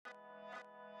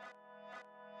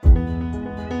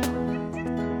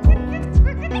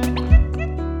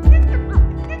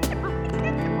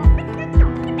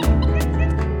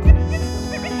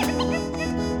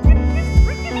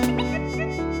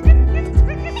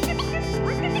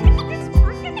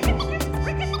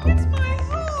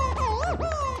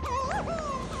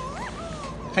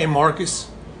Hey Marcus,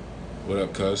 What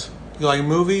up, cuz? you like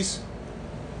movies?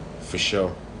 For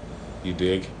sure. You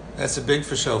dig? That's a big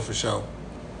for show.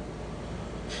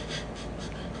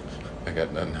 I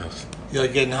got nothing else. You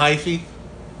like getting hyphy?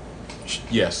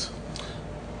 Yes,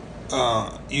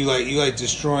 You like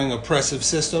destroying oppressive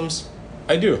systems?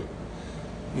 I do.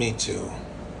 Me too.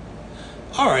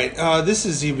 All right, this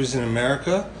is Zebras in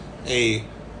America, a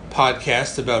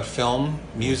podcast about film,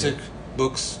 music,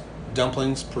 books,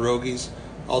 dumplings, pierogies,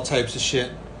 all types of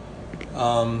shit.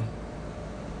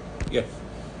 Yeah.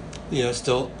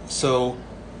 Still. So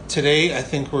today, I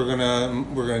think we're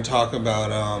gonna talk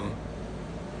about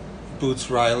Boots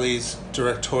Riley's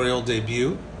directorial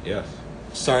debut. Yes.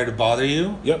 Sorry to bother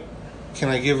you. Yep. Can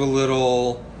I give a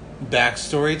little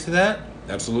backstory to that?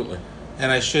 Absolutely.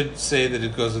 And I should say that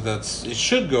it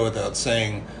should go without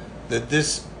saying that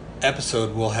this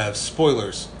episode will have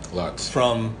spoilers Lots.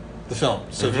 from the film.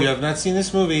 So if you have not seen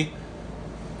this movie,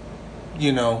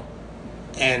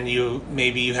 and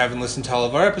you haven't listened to all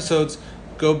of our episodes,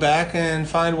 go back and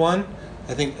find one.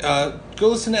 I think go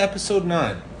listen to episode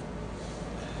 9.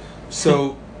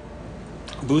 So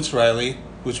Boots Riley,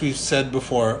 which we've said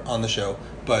before on the show,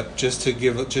 but just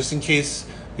in case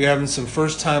you're having some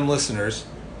first-time listeners,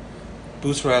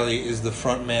 Boots Riley is the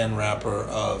frontman rapper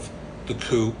of The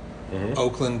Coup,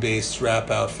 Oakland-based rap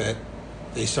outfit.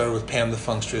 They started with Pam the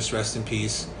Funkstress, rest in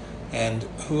peace. And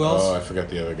who else? Oh, I forgot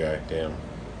the other guy. Damn.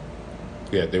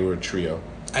 Yeah, they were a trio.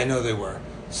 I know they were.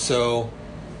 So,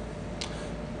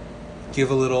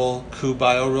 give a little Coup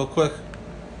bio real quick.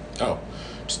 Oh,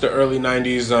 just the early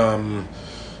 90s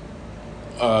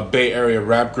Bay Area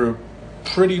rap group.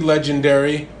 Pretty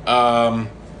legendary.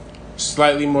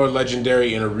 Slightly more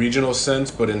legendary in a regional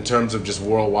sense, but in terms of just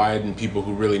worldwide and people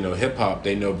who really know hip-hop,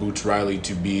 they know Boots Riley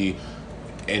to be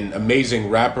an amazing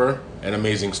rapper, an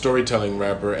amazing storytelling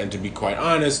rapper, and to be quite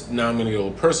honest, now I'm going to get a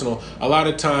little personal, a lot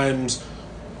of times,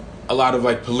 a lot of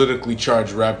like politically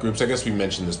charged rap groups, I guess we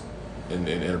mentioned this in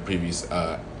a previous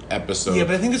episode. Yeah,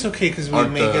 but I think it's okay because we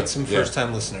may get some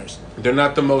first-time listeners. They're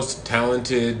not the most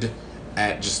talented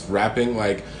at just rapping.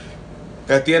 Like,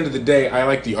 at the end of the day, I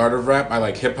like the art of rap. I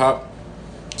like hip-hop.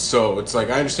 So it's like,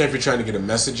 I understand if you're trying to get a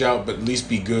message out, but at least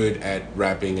be good at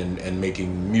rapping and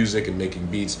making music and making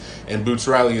beats. And Boots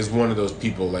Riley is one of those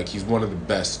people. Like, he's one of the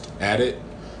best at it.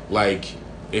 Like,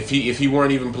 if he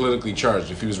weren't even politically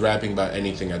charged, if he was rapping about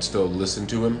anything, I'd still listen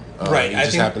to him. Right. He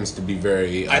just happens to be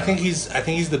very... I think he's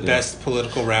the best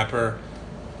political rapper.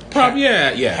 Probably,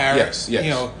 yes.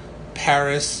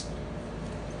 Paris,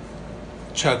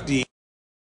 Chuck D.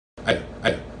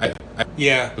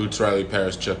 Yeah. Boots Riley,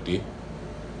 Paris, Chuck D.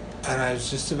 And I was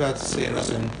just about to say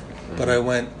something, but I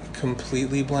went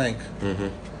completely blank,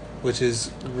 which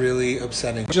is really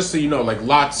upsetting. Just so you know, like,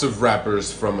 lots of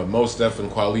rappers from Mos Def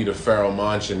and Qualita, Pharoah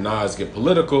Monch, and Nas get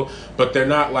political, but they're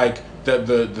not like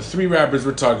the three rappers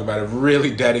we're talking about have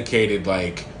really dedicated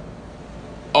like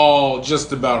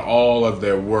just about all of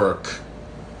their work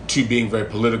to being very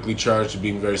politically charged, to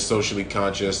being very socially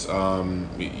conscious. You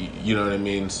know what I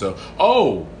mean? So,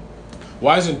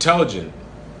 Wise Intelligent.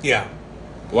 Yeah.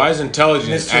 Wise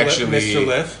Intelligence actually... Mr.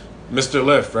 Liff? Mr.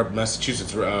 Liff,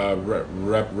 Massachusetts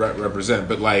represent.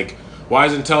 But, like,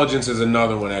 Wise Intelligence is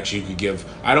another one, actually, you could give.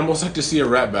 I'd almost like to see a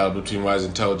rap battle between Wise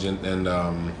Intelligent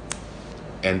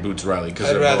and Boots Riley.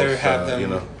 I'd rather have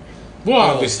them... Well,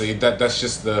 obviously, that's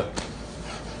just the...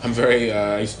 I'm very...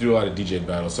 I used to do a lot of DJ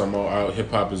battles, so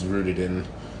hip-hop is rooted in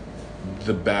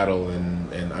the battle,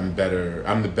 and I'm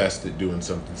the best at doing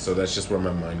something, so that's just where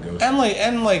my mind goes. And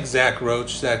like Zach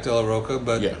De La Rocha,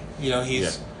 but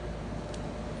he's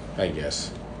I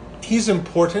guess he's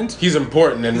important. He's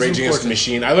important in Rage Against the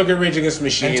Machine. I look at Rage Against the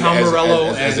Machine and Tom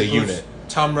Morello as a unit.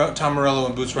 Tom Morello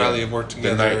and Boots Riley have worked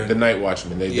together. The Night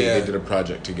Watchmen. They did a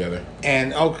project together.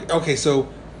 And okay, so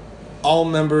all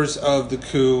members of the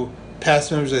Coup,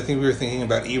 past members, I think we were thinking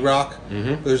about E-Rock.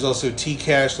 There's also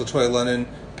T-Cash, LaToya London,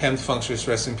 Pam the Funkstress,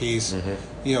 rest in peace.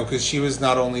 Because she was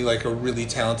not only like a really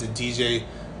talented DJ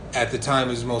at the time,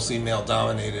 it was mostly male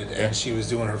dominated, and she was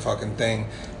doing her fucking thing.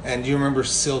 And do you remember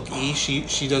Silk E?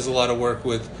 She does a lot of work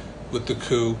with the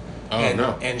Coup.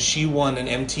 And she won an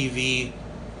MTV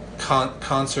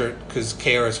concert because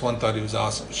KRS-One thought he was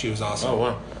awesome. She was awesome. Oh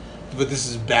wow! But this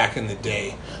is back in the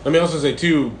day. Let me also say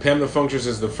too, Pam the Funkstress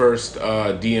is the first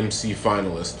DMC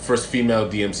finalist, first female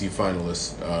DMC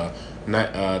finalist.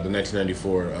 The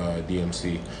 1994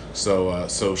 DMC.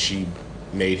 So she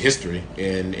made history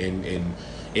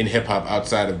in hip hop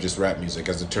outside of just rap music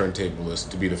as a turntablist.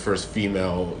 To be the first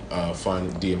female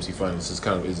DMC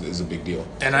finalist is a big deal.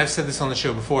 And I've said this on the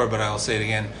show before, but I'll say it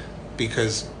again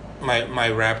because my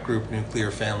rap group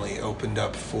Nuclear Family opened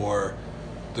up for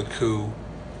the Coup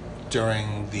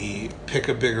during the Pick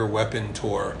a Bigger Weapon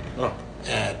tour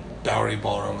at Bowery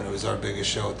Ballroom, and it was our biggest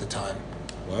show at the time.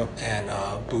 Wow. And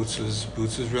Boots was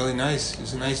really nice.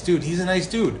 He's a nice dude. He's a nice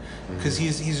dude because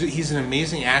he's an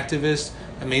amazing activist,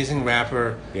 amazing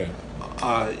rapper.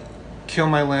 Yeah. Kill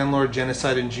My Landlord,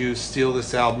 Genocide and Jews, Steal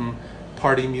This Album,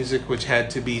 Party Music, which had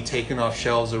to be taken off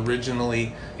shelves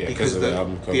originally because of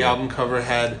the album cover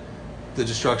had the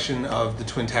destruction of the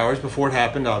Twin Towers before it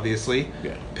happened, obviously.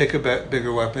 Yeah. Pick a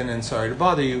Bigger Weapon and Sorry to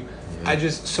Bother You.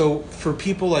 So for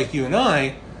people like you and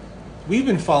I, we've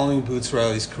been following Boots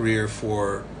Riley's career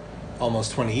for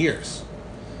almost 20 years.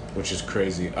 Which is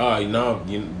crazy.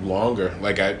 Longer.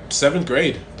 Like 7th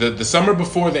grade. The summer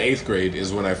before the 8th grade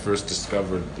is when I first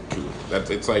discovered the Coup.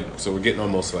 It's like, so we're getting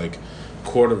almost like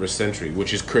quarter of a century,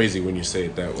 which is crazy when you say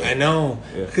it that way. I know.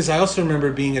 Because I also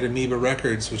remember being at Amoeba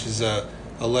Records, which is a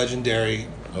legendary...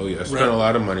 Oh yeah, I spent a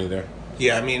lot of money there.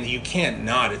 Yeah, I mean, you can't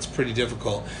not. It's pretty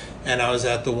difficult. And I was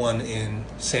at the one in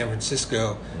San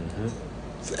Francisco,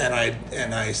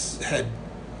 and I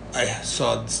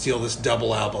saw Steal This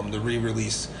double album, the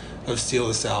re-release of Steal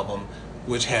This album,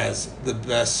 which has the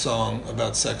best song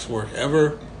about sex work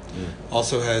ever.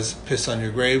 Also has Piss on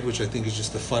Your Grave, which I think is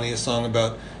just the funniest song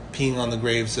about peeing on the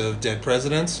graves of dead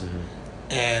presidents.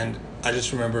 And I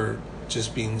just remember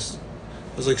just being...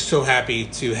 I was like so happy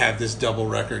to have this double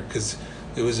record because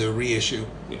it was a reissue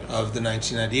of the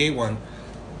 1998 one.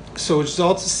 So which is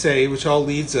all to say, which all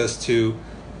leads us to,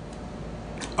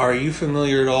 are you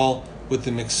familiar at all with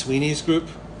the McSweeney's group?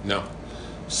 No.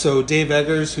 So Dave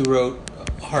Eggers, who wrote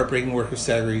Heartbreaking Work of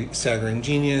Staggering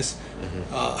Genius,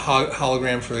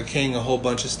 Hologram for the King, a whole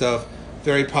bunch of stuff,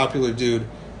 very popular dude.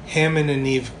 Hammond and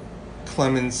Neve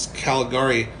Clemens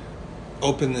Caligari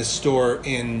opened this store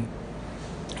in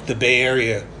the Bay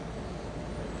Area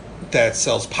that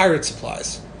sells pirate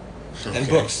supplies and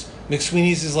books.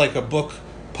 McSweeney's is like a book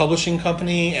publishing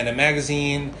company and a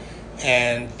magazine,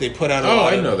 and they put out a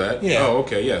lot I of... know that. Yeah. Oh,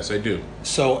 okay, yes, I do.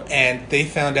 So, and they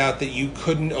found out that you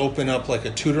couldn't open up like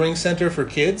a tutoring center for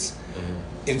kids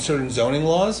in certain zoning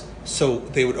laws, so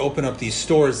they would open up these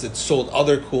stores that sold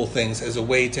other cool things as a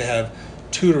way to have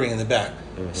tutoring in the back.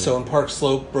 So in Park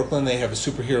Slope, Brooklyn, they have a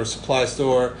superhero supply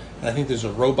store, and I think there's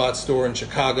a robot store in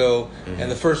Chicago,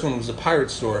 and the first one was a pirate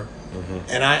store.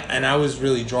 And I was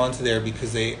really drawn to there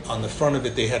because they, on the front of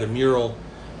it, they had a mural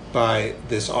by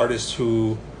this artist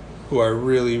who I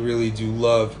really, really do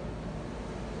love.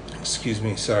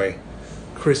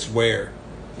 Chris Ware,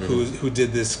 who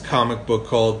did this comic book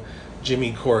called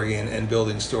Jimmy Corrigan and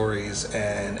Building Stories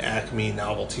and Acme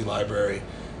Novelty Library.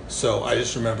 So I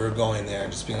just remember going there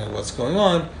and just being like, what's going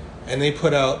on? And they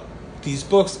put out these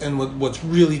books, and what's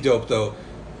really dope, though,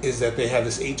 is that they have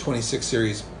this 826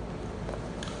 series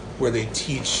where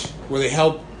they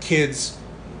help kids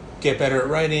get better at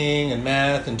writing and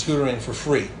math and tutoring for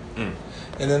free. And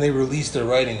then they release their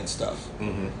writing and stuff.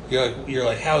 You're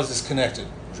like, how is this connected?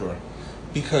 Sure.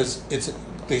 Because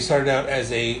they started out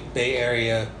as a Bay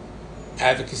Area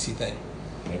advocacy thing.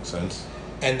 Makes sense.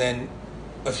 And then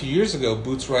a few years ago,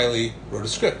 Boots Riley wrote a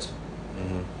script.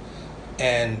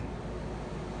 And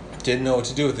didn't know what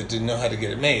to do with it, didn't know how to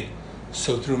get it made.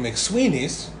 So through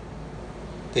McSweeney's,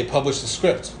 they published the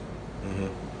script.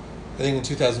 I think in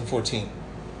 2014.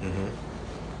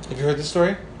 Have you heard this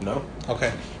story? No.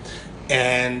 Okay.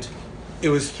 And it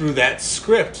was through that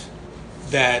script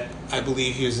that I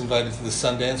believe he was invited to the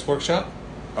Sundance Workshop.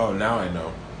 Oh, now I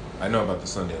know. I know about the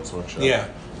Sundance Workshop. Yeah.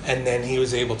 And then he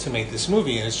was able to make this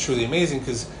movie, and it's truly amazing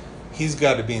because he's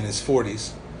got to be in his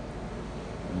 40s.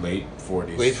 Late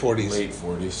 40s. Late 40s. Late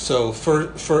 40s. So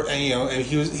for and, you know, and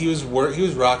he was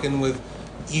rocking with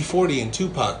E40 and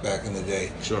Tupac back in the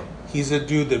day. Sure. He's a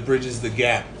dude that bridges the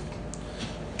gap.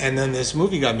 And then this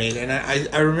movie got made, and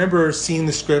I remember seeing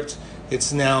the script.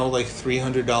 It's now like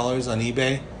 $300 on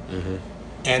eBay,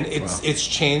 and it's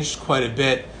changed quite a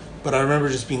bit. But I remember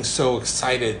just being so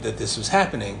excited that this was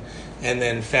happening. And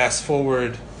then fast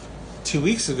forward 2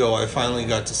 weeks ago, I finally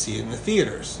got to see it in the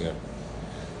theaters. Yeah.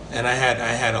 And I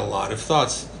had a lot of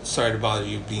thoughts. Sorry to bother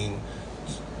you, being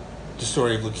the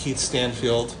story of Lakeith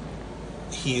Stanfield.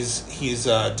 He's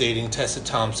dating Tessa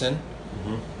Thompson.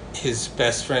 His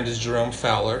best friend is Jerome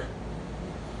Fowler.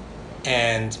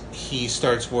 And he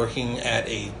starts working at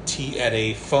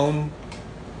a phone.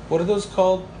 What are those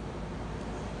called?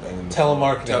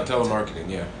 Telemarketing. Telemarketing,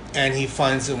 yeah. And he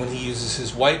finds that when he uses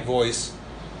his white voice,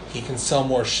 he can sell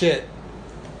more shit.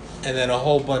 And then a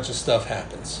whole bunch of stuff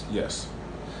happens. Yes.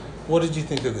 What did you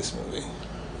think of this movie?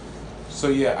 So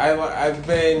yeah, I've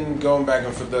been going back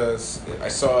and forth. I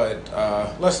saw it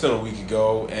less than a week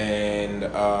ago, and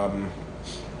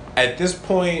at this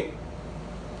point,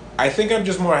 I think I'm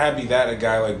just more happy that a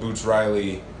guy like Boots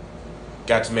Riley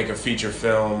got to make a feature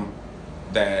film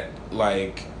that,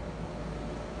 like,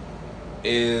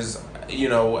 is, you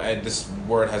know, this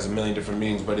word has a million different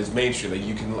meanings, but it's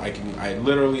mainstream. Like, I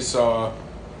literally saw,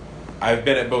 I've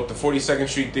been at both the 42nd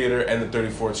Street Theater and the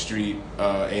 34th Street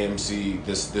AMC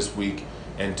this week,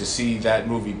 and to see that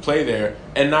movie play there,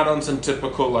 and not on some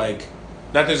typical, like,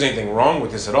 not there's anything wrong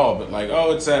with this at all, but like,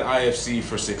 oh, it's at IFC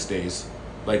for 6 days.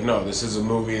 Like, no, this is a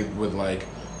movie with, like,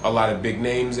 a lot of big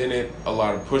names in it, a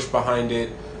lot of push behind it.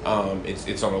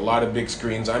 It's on a lot of big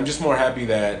screens. I'm just more happy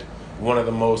that one of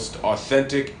the most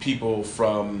authentic people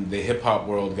from the hip-hop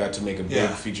world got to make a big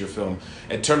feature film.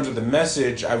 In terms of the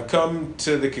message, I've come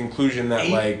to the conclusion that,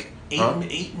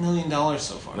 $8 million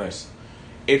so far. Nice.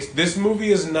 This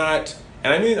movie is not,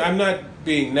 and I mean, I'm not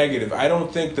being negative. I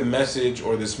don't think the message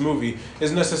or this movie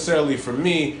is necessarily for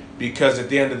me, because at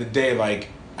the end of the day, like,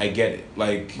 I get it.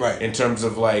 Like, right. In terms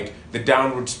of, like, the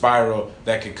downward spiral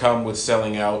that could come with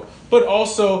selling out, but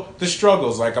also the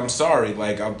struggles. Like, I'm sorry.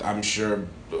 Like, I'm sure,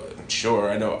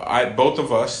 I know both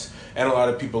of us and a lot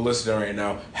of people listening right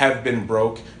now have been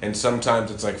broke, and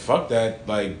sometimes it's like, fuck that,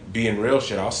 like, being real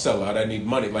shit, I'll sell out, I need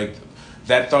money. Like,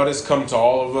 that thought has come to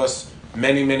all of us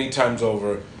many, many times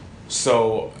over.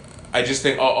 So I just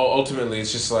think ultimately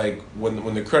it's just like,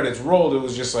 when the credits rolled, it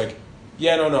was just like,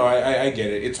 yeah, no, I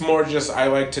get it. It's more just, I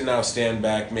like to now stand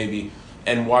back maybe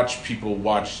and watch people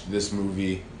watch this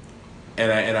movie,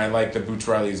 and I like that Boots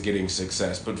Riley is getting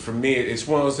success. But for me, it's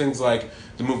one of those things like,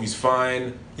 the movie's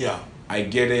fine. Yeah. I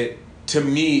get it. To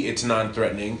me, it's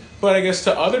non-threatening. But I guess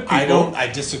to other people... I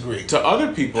disagree. To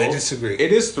other people... I disagree.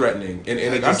 It is threatening.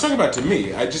 And I'm talking about to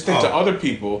me. I just think to other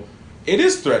people, it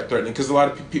is threatening, because a lot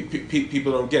of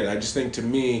people don't get it. I just think to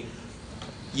me,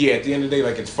 yeah, at the end of the day,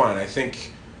 like, it's fine. I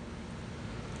think...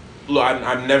 Look,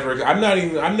 I'm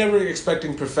never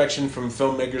expecting perfection from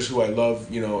filmmakers who I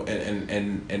love, you know,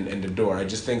 and adore. I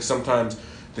just think sometimes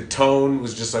the tone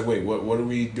was just like, wait, what are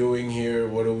we doing here?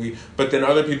 But then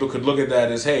other people could look at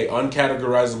that as, hey,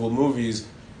 uncategorizable movies,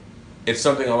 it's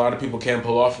something a lot of people can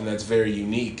pull off, and that's very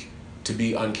unique to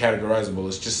be uncategorizable.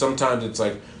 It's just sometimes it's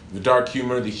like the dark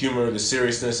humor, the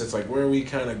seriousness. It's like, where are we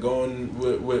kind of going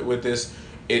with this?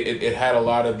 It had a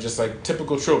lot of just like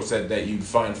typical tropes that you'd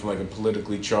find from like a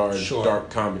politically charged dark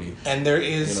comedy. And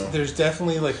there's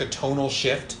definitely like a tonal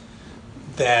shift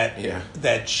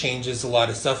that changes a lot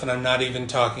of stuff, and I'm not even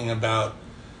talking about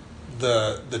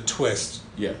the twist.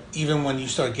 Yeah. Even when you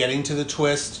start getting to the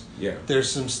twist, there's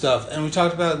some stuff, and we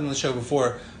talked about it in the show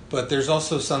before, but there's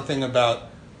also something about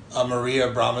a Maria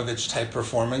Abramovich type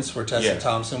performance where Tessa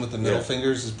Thompson with the middle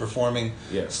fingers is performing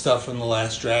stuff from The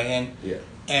Last Dragon. Yeah.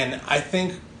 And I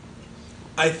think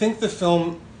the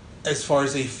film, as far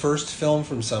as a first film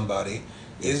from somebody,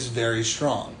 is very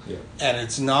strong. Yeah. And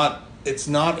it's not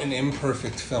an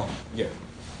imperfect film. Yeah.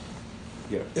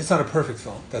 Yeah. It's not a perfect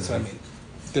film. That's what I mean.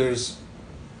 There's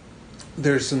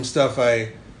some stuff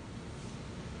I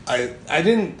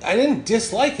didn't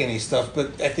dislike any stuff,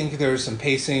 but I think there were some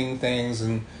pacing things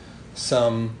and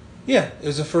some it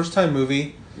was a first time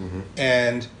movie,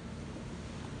 and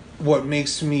what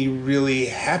makes me really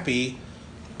happy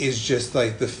is just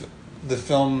like the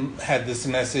film had this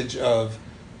message of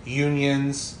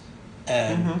unions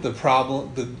and the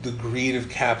problem, the greed of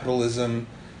capitalism,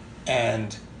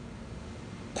 and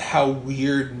how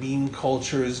weird meme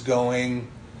culture is going,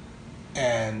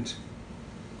 and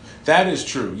that is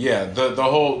true. Yeah, the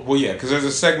whole because there's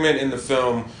a segment in the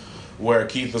film where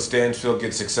Keith Stansfield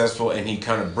gets successful and he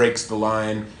kind of breaks the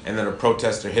line, and then a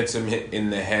protester hits him in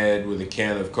the head with a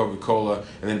can of Coca-Cola,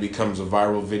 and then it becomes a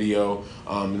viral video,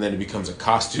 and then it becomes a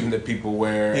costume that people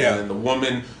wear. Yeah. And then the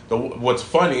woman, what's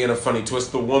funny, in a funny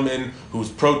twist, the woman who's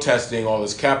protesting all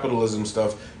this capitalism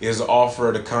stuff is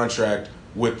offered a contract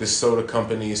with this soda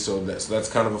company, so that's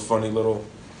kind of a funny little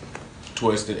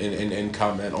twist and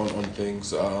comment on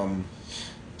things.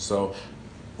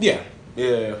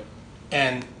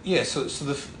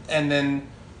 And then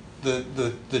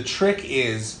the trick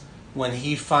is when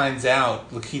he finds out,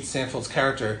 Lakeith Stanfield's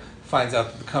character finds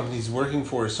out that the company he's working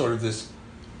for is sort of this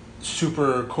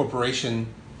super corporation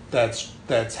that's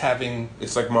having,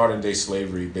 it's like modern day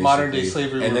slavery, basically. Modern day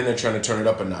slavery, and then they're trying to turn it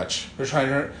up a notch. They're trying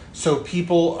to, so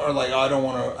people are like, oh, I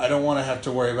don't want to have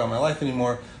to worry about my life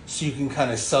anymore. So you can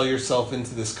kind of sell yourself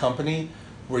into this company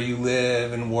where you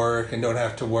live and work and don't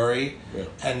have to worry. Yeah.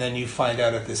 And then you find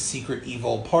out at this secret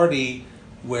evil party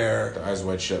where... The Eyes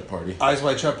Wide Shut party. Eyes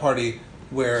Wide Shut party,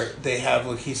 where they have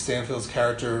Lakeith Stanfield's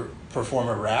character perform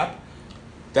a rap.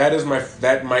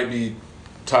 That might be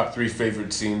top 3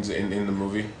 favorite scenes in the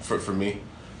movie for me.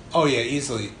 Oh yeah,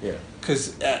 easily. Yeah.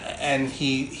 Because and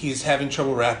he's having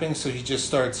trouble rapping, so he just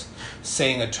starts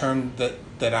saying a term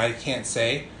that I can't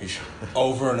say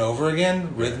over and over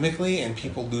again rhythmically, and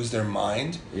people lose their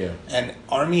mind. Yeah. And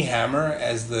Armie Hammer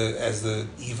as the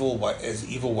evil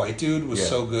white dude was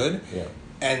so good. Yeah.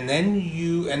 And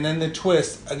then the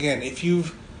twist again.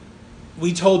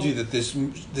 We told you that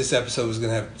this episode was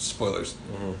going to have spoilers,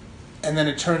 and then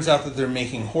it turns out that they're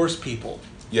making horse people.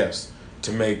 Yes,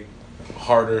 to make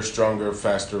harder, stronger,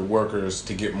 faster workers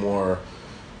to get more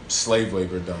slave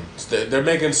labor done. They're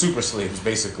making super slaves,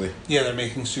 basically. Yeah, they're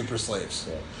making super slaves.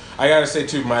 Yeah. I gotta say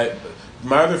too, my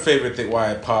other favorite thing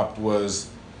why I popped was,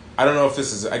 I don't know if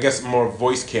this is, I guess more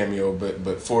voice cameo,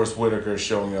 but Forrest Whitaker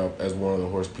showing up as one of the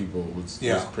horse people was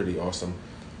pretty awesome.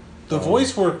 The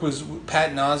voice work was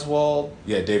Patton Oswalt.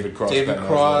 Yeah, David Cross. David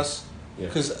Cross. Yeah.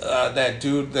 Because that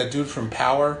dude from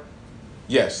Power.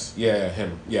 Yes, yeah,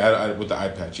 him. Yeah, I, with the eye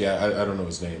patch. Yeah, I don't know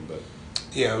his name, but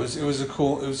yeah,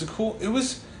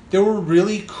 there were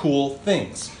really cool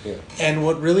things. Yeah. And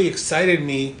what really excited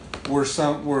me were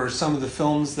some of the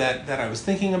films that I was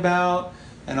thinking about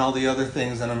and all the other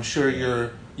things, and I'm sure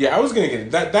you're. Yeah, I was gonna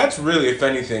get that. That's really, if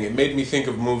anything, it made me think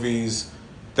of movies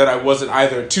that I wasn't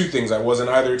either. Two things I wasn't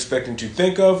either expecting to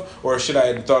think of, or shit I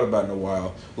hadn't thought about in a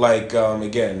while. Like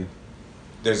again,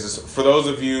 there's this for those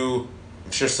of you.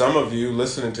 I'm sure some of you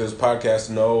listening to this podcast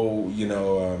know,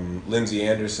 Lindsay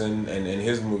Anderson and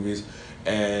his movies,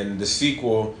 and the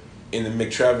sequel in the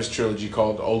McTravis trilogy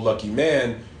called Oh Lucky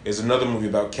Man is another movie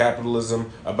about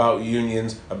capitalism, about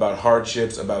unions, about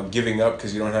hardships, about giving up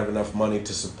because you don't have enough money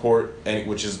to support, and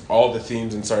which is all the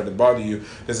themes in Sorry to Bother You.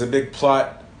 There's a big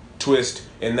plot twist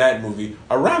in that movie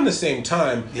around the same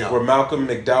time where Malcolm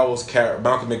McDowell's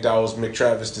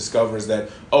McTravis discovers that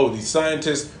these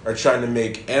scientists are trying to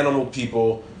make animal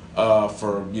people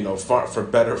for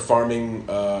better farming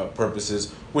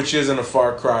purposes, which isn't a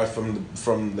far cry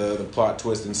from the plot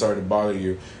twist in Sorry to Bother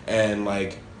You. And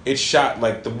like it's shot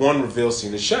like the one reveal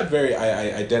scene is shot very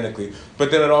identically, but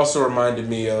then it also reminded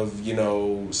me of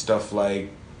stuff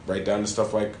like right down to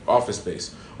stuff like Office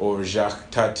Space or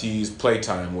Jacques Tati's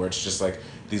Playtime, where it's just like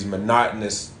these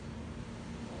monotonous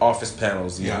office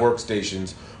panels, these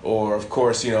workstations, or of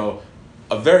course, a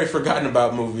very forgotten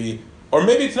about movie, or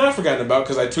maybe it's not forgotten about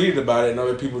because I tweeted about it and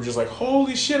other people were just like,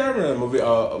 holy shit, I remember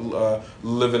that movie,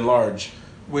 Living Large,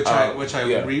 which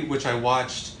I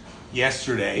watched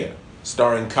yesterday. Yeah.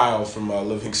 Starring Kyle from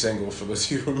Living Single, for those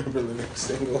of you who remember Living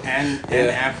Single. And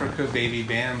Africa Baby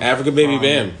Bam. Africa Baby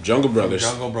Bam, Jungle Brothers.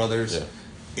 Jungle Brothers.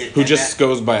 Yeah. Who just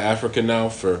goes by Africa now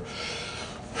for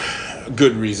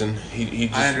good reason. He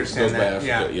just I understand goes that. by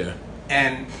Africa, yeah.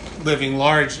 And Living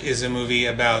Large is a movie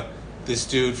about this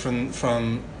dude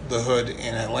from the hood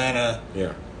in Atlanta.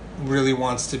 Yeah. Really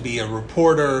wants to be a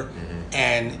reporter,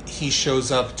 and he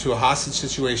shows up to a hostage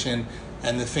situation,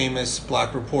 and the famous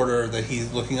black reporter that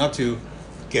he's looking up to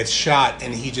gets shot,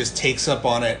 and he just takes up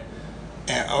on it.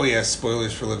 And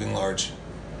spoilers for Living Large.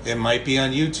 It might be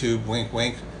on YouTube, wink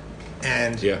wink.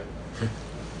 And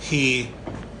he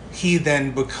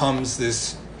then becomes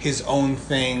his own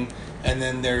thing, and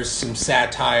then there's some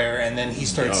satire, and then he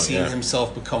starts seeing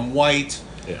himself become white.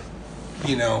 Yeah.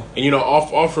 And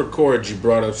off record, you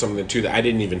brought up something too that I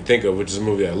didn't even think of, which is a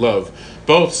movie I love.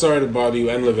 Both Sorry to Bother You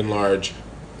and Living Large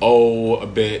a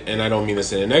bit, and I don't mean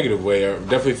this in a negative way, are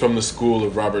definitely from the school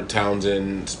of Robert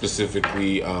Townsend,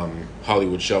 specifically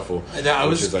Hollywood Shuffle. I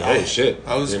was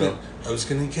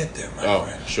gonna get there, my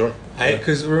friend. Sure.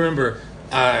 Because remember,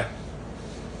 I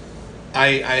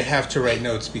have to write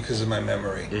notes because of my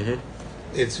memory. Mm-hmm.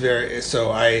 It's very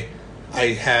so. I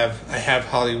have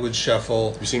Hollywood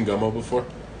Shuffle. You seen Gummo before?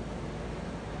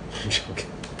 I'm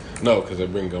joking. No, because I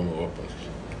bring Gummo up.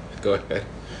 Go ahead.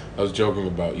 I was joking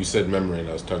about, you said memory, and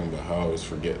I was talking about how I always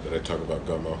forget that I talk about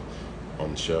Gummo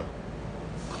on the show.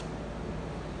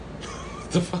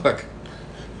 What the fuck?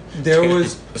 There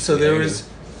was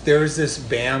this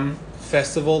BAM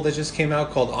festival that just came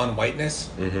out called On Whiteness,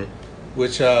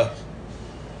 which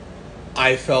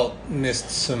I felt missed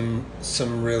some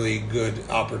really good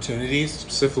opportunities.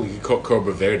 Specifically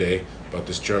Cobra Verde, about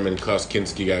this German Klaus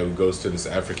Kinski guy who goes to this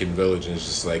African village and is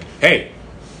just like, hey,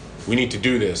 we need to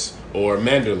do this. Or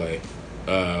Manderley,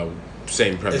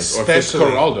 same premise. Especially,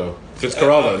 or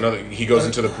Fitzcarraldo, he goes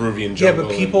into the Peruvian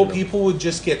jungle. Yeah, but people would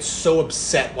just get so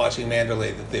upset watching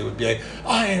Manderley that they would be like,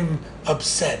 I am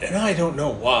upset, and I don't know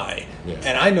why. Yeah.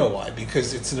 And I know why,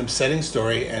 because it's an upsetting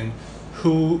story, and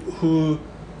the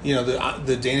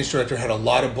Danish director had a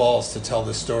lot of balls to tell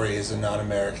this story as a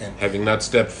non-American. Having not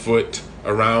stepped foot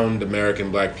around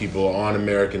American black people on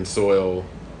American soil.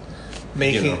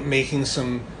 Making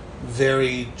some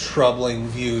very troubling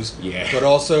views. Yeah. But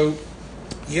also,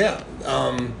 yeah,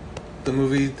 the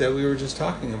movie that we were just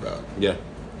talking about. Yeah.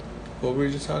 What were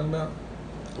we just talking about?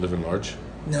 Living Large?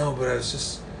 No, but I was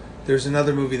just... There's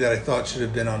another movie that I thought should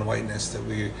have been on Whiteness that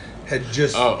we had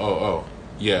just... Oh.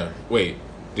 Yeah. Wait.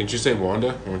 Didn't you say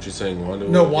Wanda? Weren't you saying Wanda?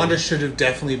 No, Wanda should have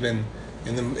definitely been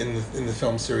in the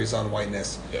film series on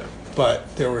Whiteness. Yeah.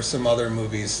 But there were some other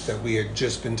movies that we had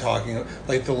just been talking,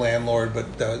 like The Landlord,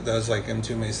 but that was like M.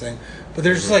 Tumei's thing. But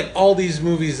there's just like all these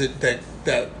movies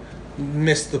that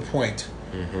missed the point.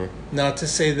 Mm-hmm. Not to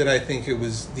say that I think it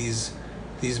was these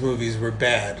movies were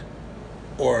bad,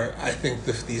 or I think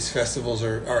these festivals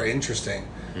are interesting.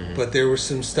 Mm-hmm. But there was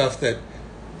some stuff that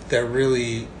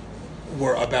really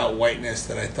were about whiteness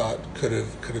that I thought could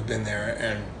have been there,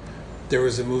 and there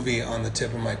was a movie on the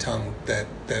tip of my tongue that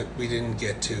we didn't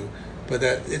get to, but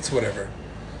that it's whatever.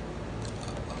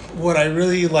 What I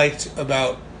really liked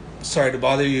about Sorry to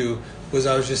Bother You was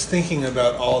I was just thinking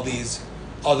about all these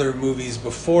other movies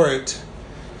before it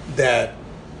that,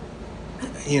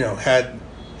 you know, had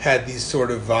these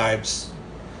sort of vibes,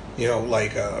 you know,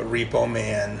 like Repo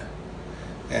Man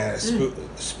and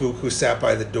Spook Who Sat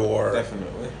by the Door.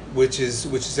 Definitely. Which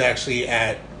is actually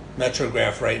at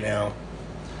Metrograph right now.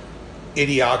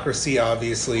 Idiocracy,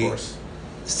 obviously. Of course.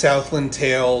 Southland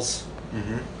Tales.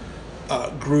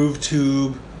 Mm-hmm. Groove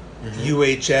Tube. Mm-hmm.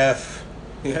 UHF.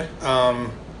 Yeah.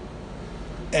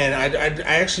 And I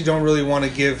actually don't really want to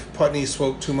give Putney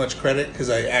Swope too much credit because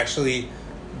I actually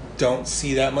don't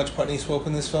see that much Putney Swope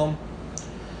in this film.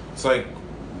 It's like,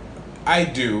 I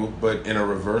do, but in a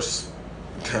reverse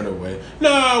kind of way.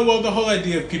 No, well, the whole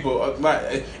idea of people,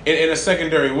 in a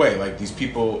secondary way, like these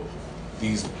people,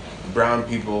 these brown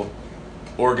people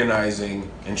organizing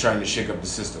and trying to shake up the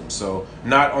system. So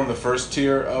not on the first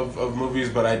tier of movies,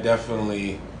 but I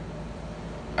definitely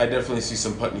see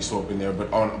some Putney Swope in there,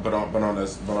 but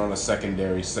on a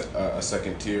secondary, a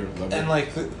second tier level. And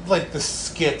like the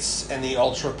skits and the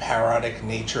ultra parodic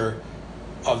nature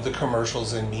of the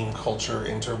commercials and meme culture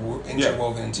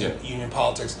interwoven into union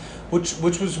politics,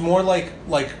 which was more like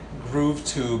Groove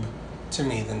Tube to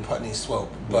me than Putney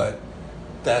Swope. But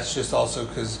that's just also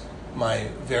because my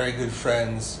very good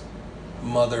friend's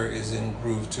mother is in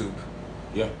Groove Tube.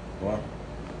 Yeah, wow,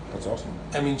 that's awesome.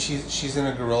 I mean, she's in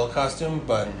a gorilla costume,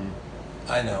 but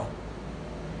I know.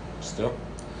 Still.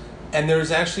 And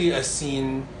there's actually a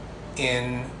scene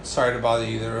in Sorry to Bother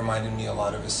You that reminded me a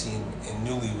lot of a scene in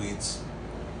Newlyweds.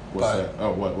 What's that?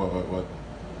 Oh, what?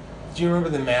 Do you remember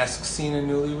the mask scene in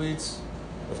Newlyweds?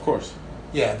 Of course.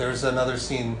 Yeah, there's another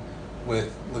scene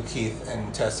with Lakeith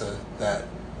and Tessa that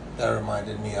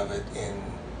reminded me of it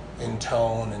in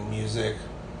tone and music.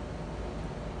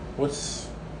 When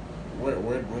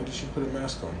did she put a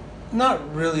mask on?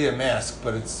 Not really a mask,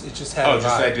 but it just had.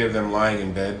 Just the idea of them lying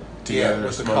in bed together, yeah,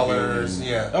 with the colors,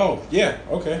 yeah. Oh, yeah,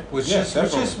 okay. Which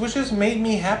just made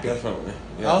me happy. Definitely.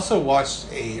 Yeah. I also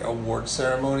watched a award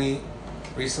ceremony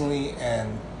recently,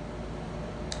 and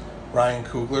Ryan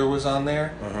Coogler was on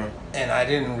there, and I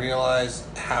didn't realize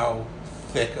how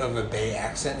thick of a Bay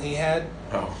accent he had.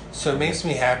 Oh. So it makes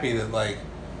me happy that like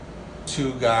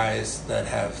two guys that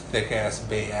have thick ass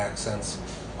Bay accents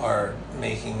are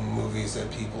making movies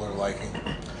that people are liking.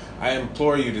 I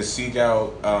implore you to seek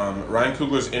out Ryan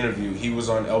Coogler's interview. He was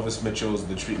on Elvis Mitchell's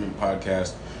The Treatment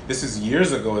podcast. This is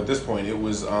years ago at this point. It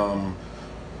was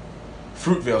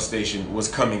Fruitvale Station was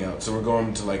coming out. So we're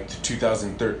going to like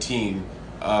 2013.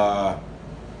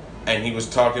 And he was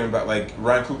talking about, like,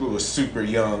 Ryan Coogler was super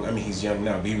young. I mean, he's young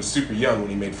now, but he was super young when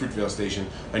he made Fruitvale Station.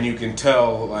 And you can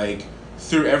tell, like,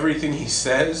 through everything he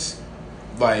says,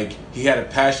 like, he had a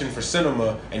passion for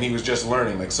cinema, and he was just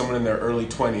learning. Like, someone in their early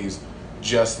 20s,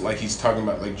 just, like, he's talking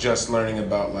about, like, just learning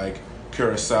about, like,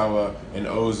 Kurosawa and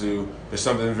Ozu. There's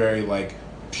something very, like,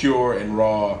 pure and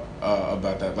raw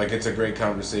about that. Like, it's a great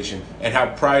conversation. And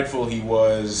how prideful he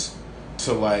was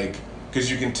to, like... Because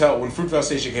you can tell when Fruitvale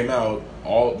Station came out,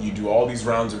 you do all these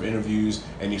rounds of interviews,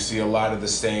 and you see a lot of the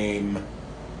same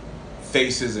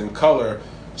faces and color.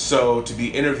 So to be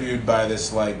interviewed by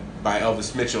by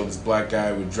Elvis Mitchell, this black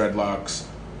guy with dreadlocks,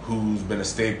 who's been a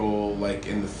staple like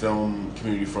in the film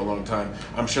community for a long time,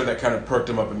 I'm sure that kind of perked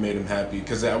him up and made him happy.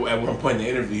 Because at one point in the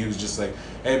interview, he was just like,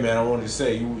 "Hey man, I wanted to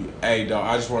say hey dog,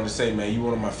 I just wanted to say, man, you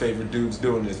one of my favorite dudes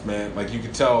doing this, man." Like you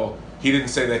could tell. He didn't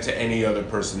say that to any other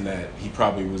person that he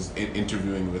probably was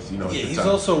interviewing with, at the he's time.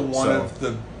 Also one of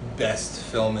the best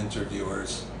film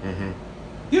interviewers. Mm-hmm.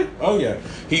 Yeah. Oh yeah.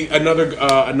 He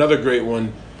another great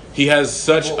one. He has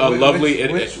such a lovely.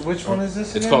 Which one is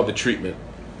this? It's again? called The Treatment.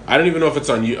 I don't even know if it's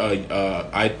on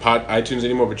iTunes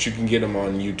anymore, but you can get him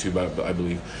on YouTube, I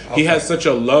believe. Okay. He has such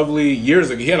a lovely, years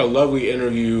ago, he had a lovely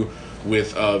interview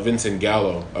with Vincent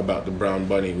Gallo about the Brown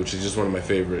Bunny, which is just one of my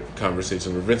favorite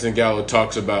conversations. Where Vincent Gallo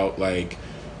talks about, like,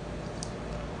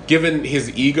 given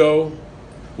his ego,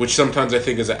 which sometimes I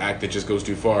think is an act that just goes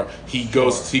too far. He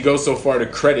goes so far to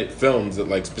credit films that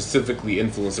like specifically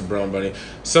influenced the Brown Bunny.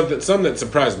 Some that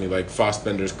surprised me, like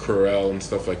Fassbender's Cruella and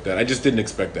stuff like that. I just didn't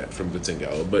expect that from Vincent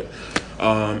Gallo. But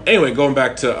anyway, going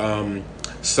back to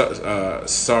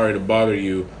Sorry to Bother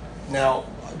You. Now,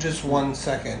 just 1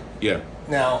 second. Yeah.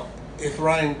 Now, if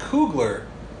Ryan Coogler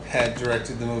had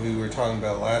directed the movie we were talking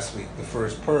about last week, The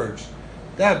First Purge,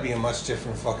 that'd be a much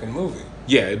different fucking movie.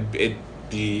 Yeah, it'd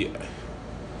be...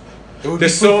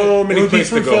 There's so many places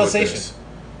to go with this.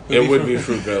 It would be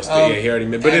Fruitvale Station. Yeah, he already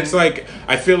made. But it's like,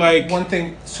 I feel like... One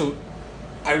thing, so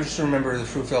I just remember the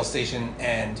Fruitvale Station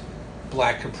and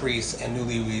Black Caprice and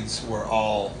Newlyweds were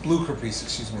all... Blue Caprice,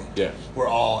 excuse me. Yeah. Were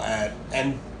all at...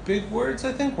 And Big Words,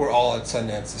 I think, were all at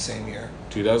Sundance the same year.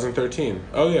 2013.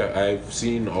 Oh, yeah. I've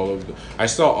seen all of... I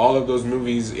saw all of those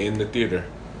movies in the theater.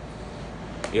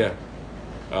 Yeah.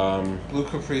 Blue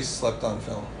Caprice slept on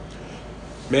film.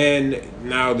 Man,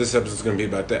 now this episode's going to be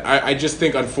about that. I just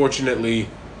think, unfortunately,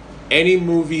 any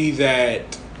movie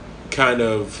that kind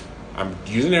of, I'm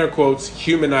using air quotes,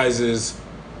 humanizes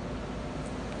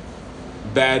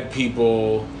bad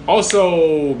people,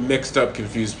 also mixed up,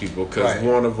 confused people, because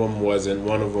one of them wasn't,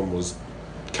 one of them was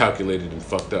calculated and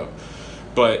fucked up.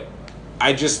 But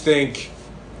I just think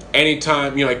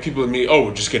anytime, you know, like people with me,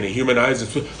 we're just going to humanize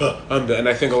it, and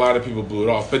I think a lot of people blew it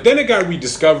off. But then it got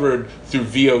rediscovered through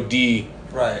VOD.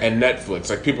 Right. And Netflix.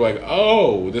 Like, people are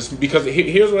like, this... Because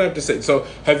here's what I have to say. So,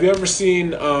 have you ever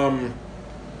seen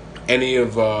any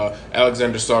of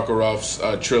Alexander Sakharov's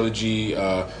trilogy,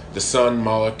 The Sun,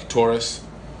 Moloch, Taurus?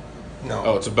 No.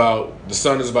 Oh, it's about... The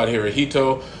Sun is about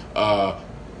Hirohito.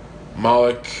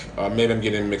 Moloch... maybe I'm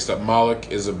getting mixed up. Moloch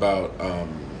is about...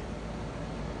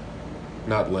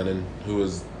 not Lenin, who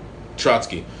was...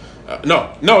 Trotsky.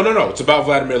 No. It's about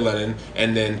Vladimir Lenin.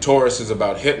 And then Taurus is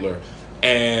about Hitler.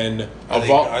 And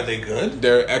are they good?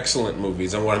 They're excellent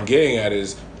movies. And what I'm getting at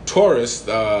is Taurus,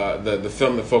 the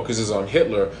film that focuses on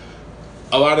Hitler.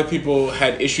 A lot of people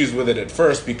had issues with it at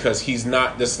first because he's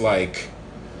not this, like,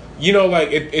 you know, like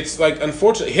it's like,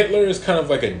 unfortunately, Hitler is kind of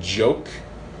like a joke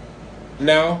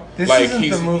now. This like, isn't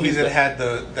the movie that had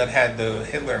the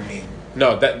Hitler meme.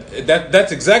 No,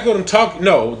 that's exactly what I'm talking.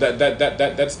 No,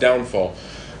 that's Downfall.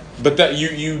 But that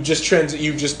you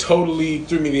just totally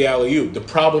threw me the alley-oop. The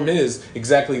problem is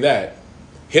exactly that.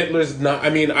 Hitler's not... I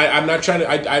mean, I'm not trying to...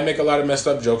 I make a lot of messed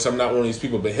up jokes. I'm not one of these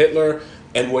people. But Hitler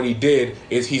and what he did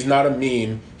is he's not a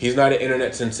meme. He's not an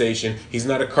internet sensation. He's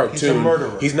not a cartoon. He's a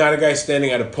murderer. He's not a guy standing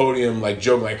at a podium, like,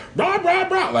 joking, like, rah, rah,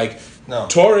 rah. Like, no.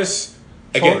 Taurus...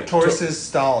 Again, Taurus is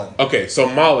Stalin. Okay, so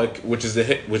Moloch, which is the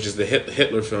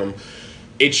Hitler film...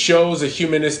 It shows a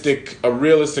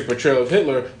realistic portrayal of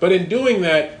Hitler, but in doing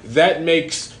that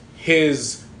makes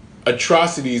his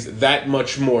atrocities that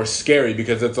much more scary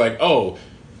because it's like,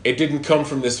 it didn't come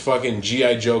from this fucking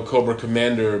G.I. Joe Cobra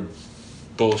Commander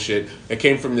bullshit. It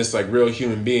came from this like real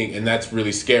human being, and that's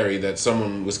really scary that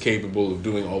someone was capable of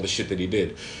doing all the shit that he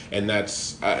did, and I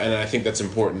think that's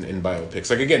important in biopics.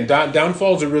 Like again,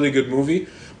 Downfall's a really good movie.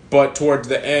 But towards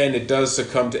the end, it does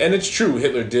succumb to... And it's true,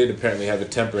 Hitler did apparently have a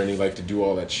temper and he liked to do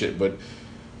all that shit. But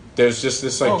there's just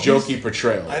this, like, jokey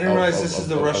portrayal. I didn't realize this is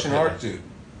the Russian art dude.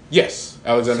 Yes,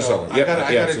 Alexander Sakharov.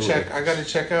 I gotta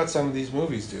check out some of these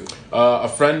movies, dude. A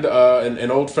friend,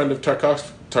 an old friend of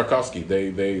Tarkovsky.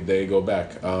 They go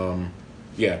back.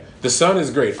 The Sun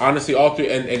is great. Honestly, all three...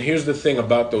 And here's the thing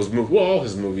about those movies. Well, all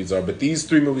his movies are. But these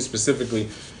three movies specifically,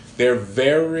 they're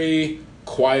very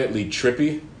quietly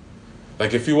trippy.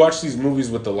 Like, if you watch these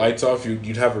movies with the lights off,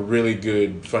 you'd have a really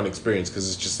good, fun experience because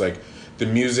it's just, like, the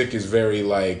music is very,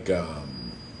 like,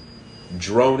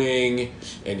 droning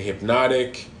and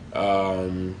hypnotic.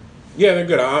 They're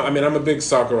good. I'm a big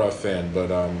Sakharov fan,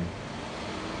 but,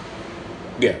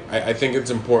 I think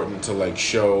it's important to, like,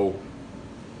 show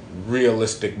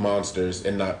realistic monsters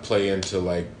and not play into,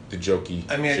 like, the jokey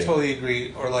I mean, shit. I totally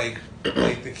agree. Or, like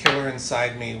The Killer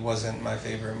Inside Me wasn't my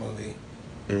favorite movie.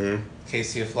 Mm-hmm.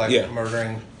 Casey Affleck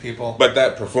murdering people. But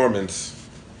that performance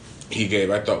he gave,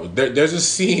 I thought... There's a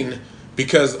scene,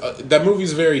 because that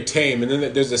movie's very tame, and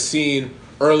then there's a scene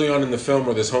early on in the film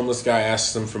where this homeless guy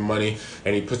asks him for money,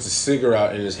 and he puts a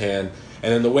cigarette in his hand,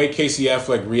 and then the way Casey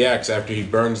Affleck reacts after he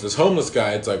burns this homeless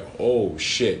guy, it's like, oh,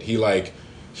 shit.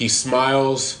 He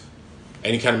smiles,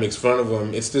 and he kind of makes fun of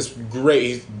him. It's this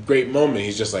great moment.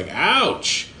 He's just like,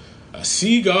 ouch! a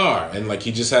cigar, and like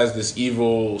he just has this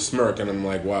evil smirk, and I'm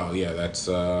like, wow, yeah, that's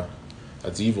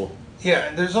evil.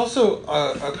 Yeah, there's also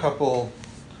a couple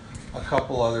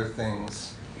other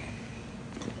things.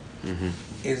 Mm-hmm.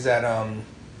 Is that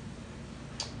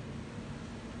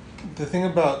the thing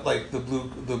about like the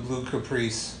blue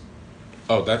Caprice?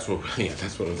 Oh, that's what. Yeah,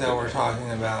 that's what. That we're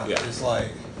talking about is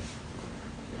like,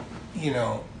 you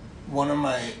know, one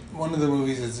of the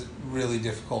movies that's really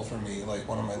difficult for me. Like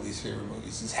one of my least favorite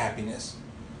movies is Happiness,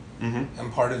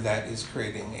 and part of that is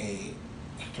creating a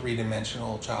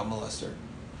 3-dimensional child molester.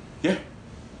 Yeah,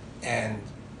 and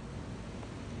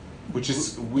which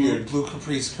is weird. Blue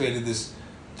Caprice created this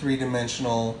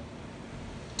 3-dimensional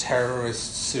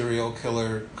terrorist serial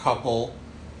killer couple.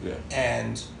 Yeah.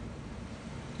 And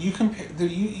you compare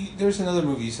there's another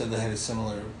movie you said that had a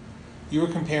similar. You were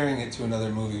comparing it to another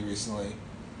movie recently.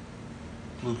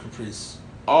 Blue Caprice.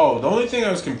 Oh, the only thing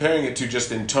I was comparing it to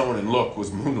just in tone and look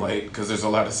was Moonlight, because there's a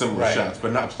lot of similar shots,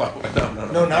 but not plot-wise.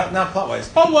 No, not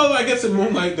plot-wise. Oh, well, I guess in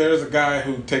Moonlight there's a guy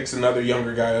who takes another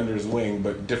younger guy under his wing,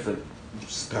 but different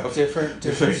stuff. Different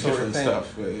sort of thing.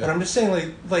 Stuff. But I'm just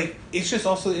saying, like it's just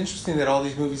also interesting that all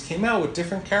these movies came out with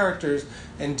different characters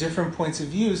and different points of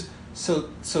views. So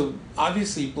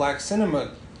obviously black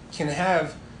cinema can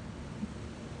have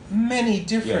many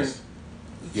different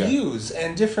views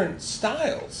and different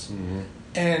styles. Mm-hmm.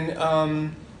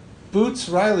 And Boots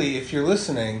Riley, if you're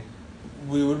listening,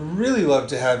 we would really love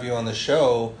to have you on the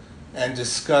show and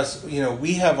discuss, you know,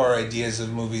 we have our ideas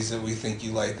of movies that we think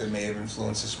you like that may have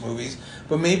influenced us movies,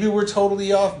 but maybe we're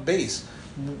totally off base.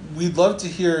 We'd love to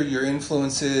hear your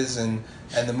influences and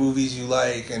the movies you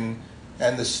like and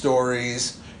the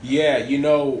stories. Yeah, you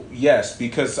know, yes,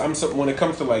 because when it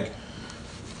comes to like,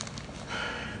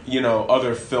 you know,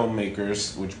 other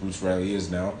filmmakers, which Boots Riley is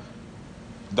now,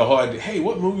 the whole idea, hey,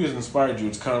 what movie has inspired you?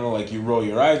 It's kind of like you roll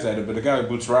your eyes at it, but a guy like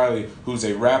Boots Riley, who's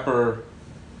a rapper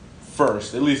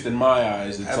first, at least in my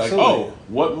eyes, it's Absolutely. Like, oh,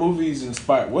 what movies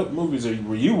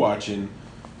were you watching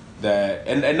that,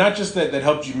 and not just that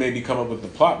helped you maybe come up with the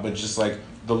plot, but just like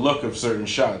the look of certain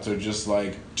shots, or just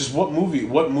what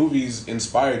movies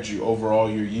inspired you over all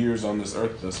your years on this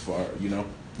earth thus far, you know?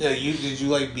 Yeah, did you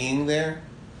like Being There?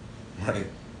 Right.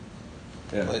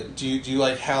 Yeah. Like, do you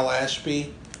like Hal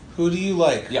Ashby? Who do you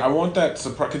like? Yeah, I want that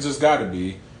surprise, because there's got to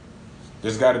be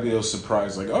those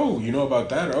surprises, like, oh, you know about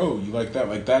that, or oh, you like that,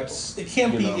 like that's. It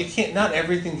can't be. It can't. Not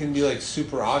everything can be like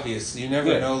super obvious. You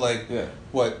never know, like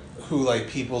who like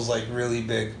people's like really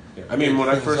big. Yeah. I mean, when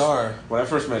I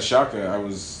first met Shaka, I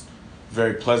was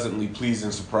very pleasantly pleased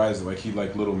and surprised that like he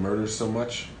liked Little Murders so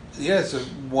much. Yeah, so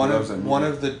one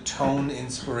of the tone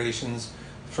inspirations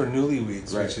for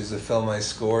Newlyweds, which is a film I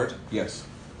scored. Yes.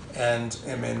 And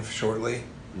am in shortly.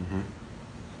 Mm-hmm.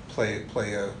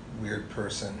 Play a weird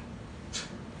person.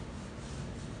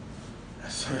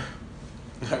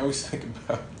 I always think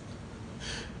about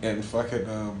and fucking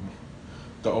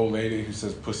the old lady who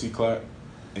says "pussyclat"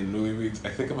 in Newlyweds. I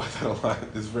think about that a lot.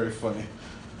 It's very funny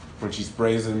when she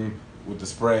sprays him with the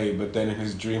spray, but then in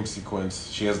his dream sequence,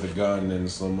 she has the gun in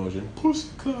slow motion.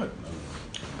 Pussyclat.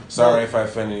 Sorry if I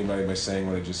offend anybody by saying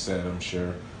what I just said. I'm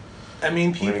sure. I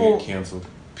mean, we're gonna get canceled.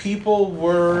 People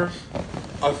were.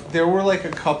 There were like a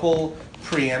couple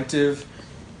preemptive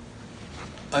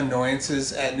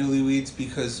annoyances at Newlyweds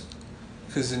because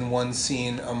in one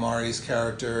scene Amari's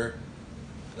character,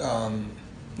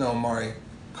 Amari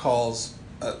calls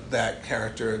that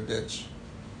character a bitch.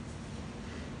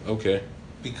 Okay.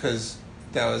 Because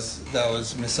that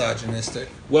was misogynistic.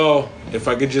 Well, if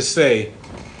I could just say,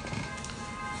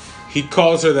 he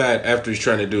calls her that after he's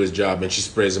trying to do his job, and she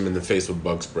sprays him in the face with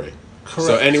bug spray. Correct.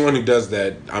 So anyone who does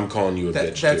that, I'm calling you a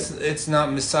bitch too. It's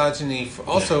not misogyny.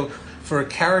 For a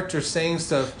character saying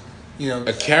stuff, you know.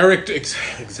 A character,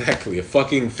 exactly, a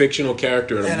fucking fictional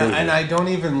character in a movie. And I don't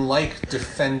even like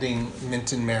defending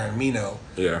Minton Marimino.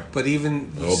 Yeah. But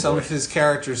even some of his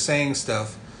characters saying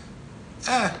stuff,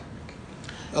 a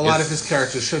lot of his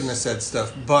characters shouldn't have said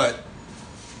stuff, but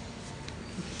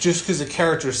just because a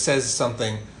character says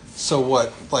something, so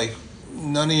what? Like,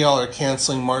 none of y'all are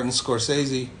canceling Martin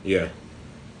Scorsese. Yeah.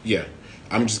 Yeah.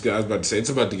 I was about to say, it's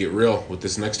about to get real with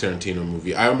this next Tarantino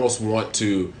movie. I almost want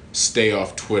to stay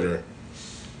off Twitter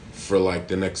for like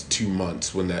the next 2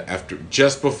 months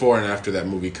just before and after that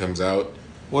movie comes out.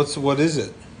 What is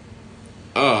it?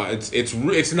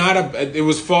 It's not it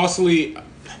was falsely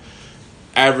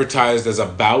advertised as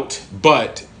about,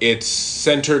 but it's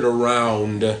centered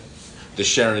around the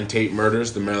Sharon Tate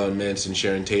murders, the Marilyn Manson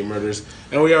Sharon Tate murders,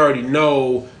 and we already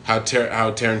know how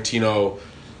Tarantino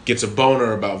gets a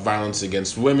boner about violence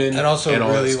against women, and also and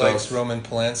all really that stuff. likes Roman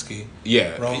Polanski.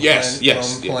 Yeah. Roman Yes.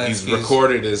 Polanski's- He's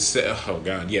recorded as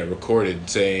recorded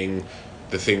saying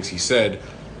the things he said,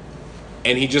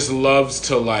 and he just loves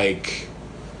to like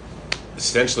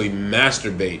essentially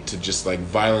masturbate to just like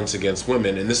violence against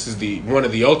women, and this is one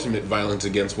of the ultimate violence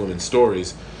against women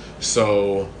stories.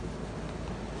 So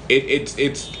it's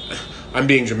I'm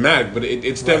being dramatic, but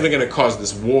it's definitely going to cause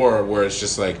this war where it's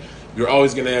just like you're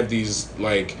always going to have these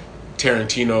like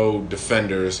Tarantino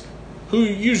defenders who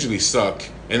usually suck,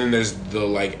 and then there's the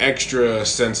like extra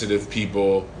sensitive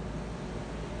people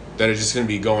that are just going to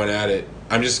be going at it.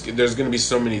 There's going to be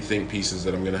so many think pieces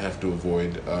that I'm going to have to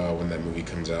avoid when that movie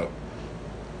comes out.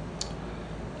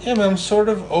 Yeah, man, I'm sort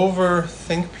of over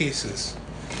think pieces.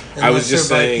 I was just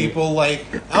they're saying, by people like,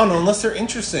 I don't know, unless they're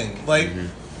interesting. Like,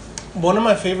 one of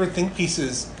my favorite think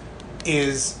pieces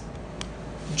is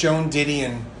Joan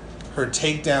Didion, her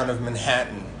takedown of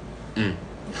Manhattan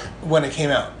when it came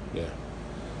out. Yeah.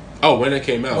 Oh, when it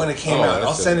came out. When it came out.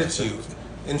 I'll send it to you.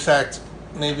 In fact,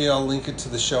 maybe I'll link it to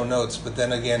the show notes, but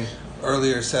then again,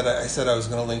 earlier I said I was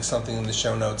going to link something in the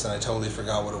show notes, and I totally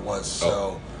forgot what it was,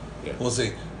 so we'll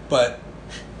see. But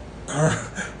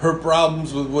her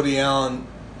problems with Woody Allen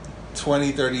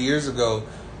 20, 30 years ago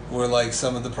were like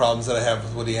some of the problems that I have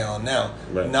with Woody Allen now.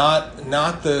 Right.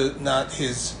 Not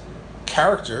his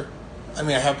character. I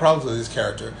mean, I have problems with his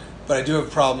character, but I do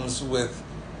have problems with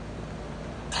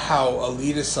how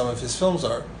elitist some of his films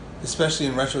are, especially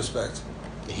in retrospect.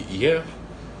 Yeah.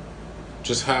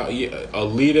 Just how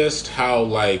elitist, how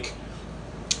like,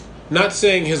 not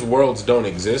saying his worlds don't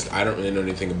exist, I don't really know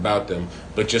anything about them,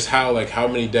 but just how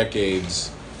many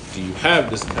decades do you have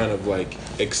this kind of like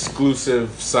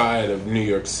exclusive side of New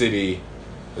York City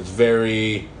that's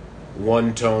very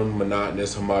one-tone,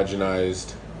 monotonous,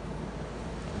 homogenized.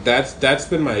 That's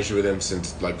been my issue with him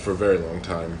since like for a very long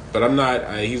time. But I'm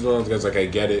not. He's one of those guys like I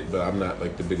get it, but I'm not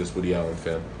like the biggest Woody Allen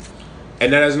fan.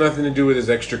 And that has nothing to do with his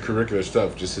extracurricular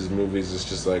stuff. Just his movies. It's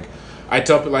just like I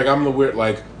tell people like I'm the weird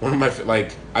like one of my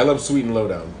like I love Sweet and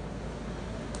Lowdown.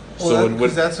 Well,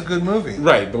 because that's a good movie,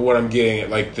 right? But what I'm getting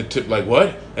at like the tip like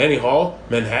what Annie Hall,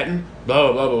 Manhattan,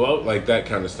 blah blah blah blah blah, like that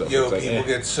kind of stuff. Yo, it's like, people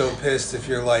get so pissed if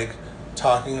you're like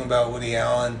talking about Woody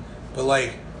Allen, but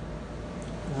like.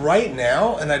 Right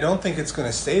now, and I don't think it's going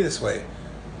to stay this way,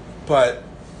 but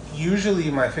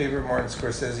usually my favorite Martin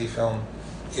Scorsese film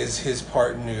is his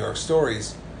part in New York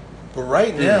Stories. But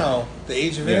right now, The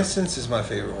Age of Innocence is my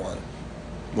favorite one.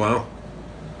 Wow.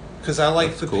 Because I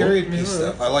like the period piece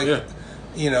stuff. I like,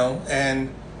 Yeah. and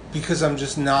because I'm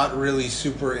just not really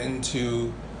super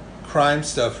into crime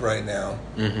stuff right now,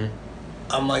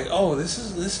 I'm like, oh, this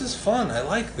is fun. I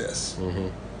like this.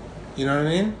 You know what I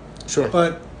mean? Sure.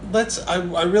 But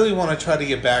I really want to try to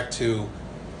get back to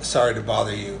Sorry to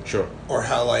Bother You. Sure. Or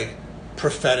how like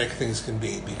prophetic things can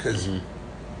be, because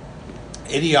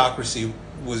Idiocracy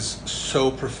was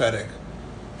so prophetic.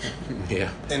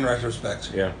 Yeah. In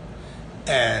retrospect. Yeah.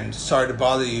 And Sorry to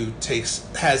Bother You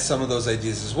has some of those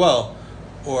ideas as well.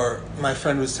 Or my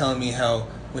friend was telling me how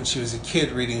when she was a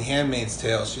kid reading Handmaid's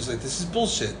Tale, she was like, this is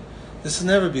bullshit. This will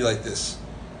never be like this.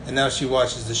 And now she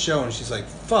watches the show and she's like,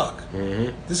 fuck,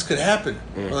 this could happen.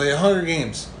 Or like Hunger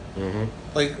Games.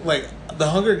 Like the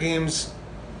Hunger Games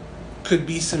could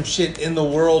be some shit in the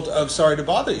world of Sorry to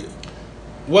Bother You.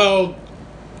 Well,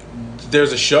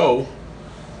 there's a show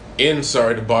in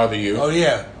Sorry to Bother You. Oh,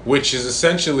 yeah. Which is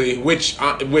essentially, which,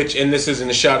 and this isn't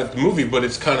a shot at the movie, but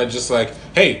it's kind of just like,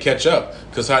 hey, catch up.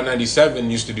 Because Hot 97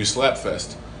 used to do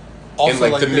Slapfest. Also,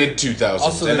 in like the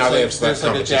mid-2000s. And now they have slap competitions.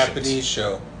 There's like a Japanese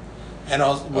show. And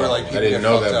also where like people I didn't get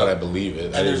know fucked that, up. but I believe it.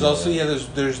 And there's also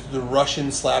there's the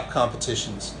Russian slap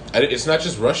competitions. It's not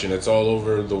just Russian; it's all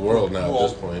over the world now at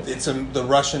this point. It's the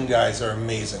Russian guys are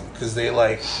amazing because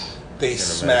they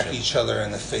smack each other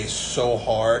in the face so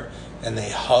hard and they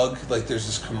hug like there's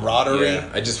this camaraderie. Yeah,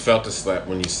 I just felt a slap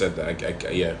when you said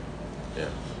that. Yeah.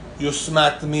 You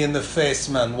smacked me in the face,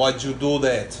 man. Why'd you do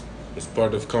that? It's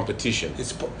part of competition.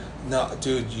 No,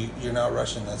 dude, you're not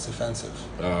Russian. That's offensive.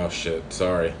 Oh, shit.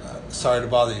 Sorry. Sorry to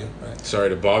bother you. Right? Sorry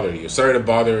to bother you. Sorry to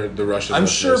bother the Russian I'm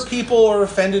listeners. sure people are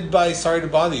offended by sorry to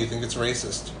bother you. Think it's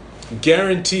racist.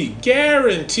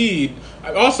 Guaranteed.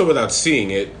 Also without seeing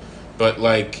it, but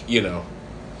like, I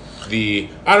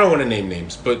don't want to name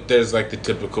names, but there's like the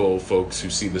typical folks who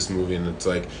see this movie and it's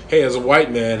like, hey, as a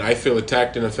white man, I feel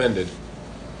attacked and offended.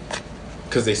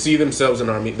 Because they see themselves in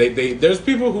Armie. There's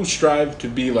people who strive to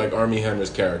be like Armie Hammer's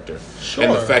character. Sure.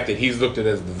 And the fact that he's looked at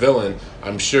as the villain,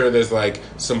 I'm sure there's like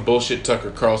some bullshit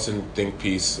Tucker Carlson think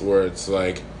piece where it's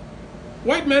like,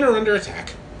 white men are under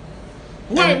attack.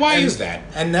 Why is that?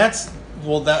 And that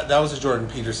was a Jordan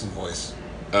Peterson voice.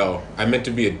 Oh, I meant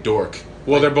to be a dork.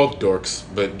 Well, they're both dorks,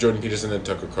 but Jordan Peterson and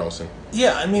Tucker Carlson.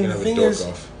 Yeah, I mean, You the can thing have a is,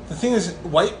 dork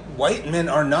off. white men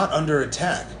are not under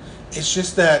attack. It's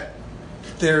just that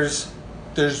there's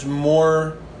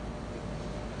more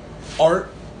art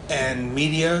and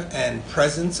media and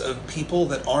presence of people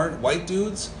that aren't white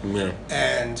dudes, Yeah.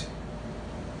 and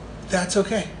that's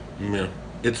okay. Yeah.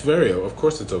 It's very, of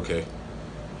course it's okay.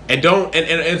 And don't, and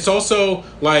it's also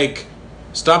like,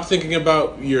 stop thinking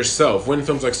about yourself. When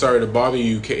films like Sorry to Bother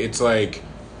You, it's like,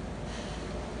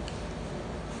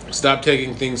 stop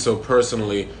taking things so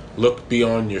personally. Look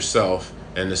beyond yourself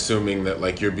and assuming that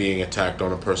like you're being attacked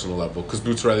on a personal level. Because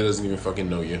Boots Riley doesn't even fucking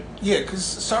know you. Yeah, because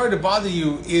Sorry to Bother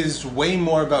You is way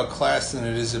more about class than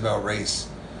it is about race.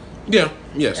 Yeah,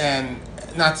 yes. And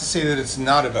not to say that it's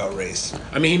not about race.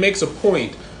 I mean, he makes a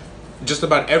point. Just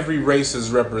about every race is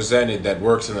represented that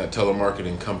works in that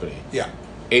telemarketing company. Yeah.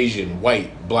 Asian,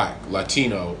 white, black,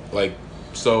 Latino, like,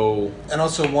 so... And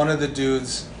also one of the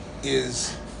dudes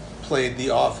played the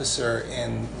officer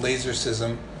in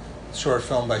Lasercism, short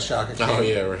film by Shaka King. Oh,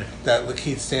 yeah, right. That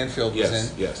Lakeith Stanfield was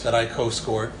in. Yes. That I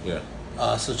co-scored. Yeah.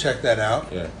 So check that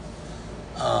out. Yeah.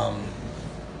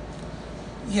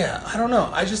 Yeah, I don't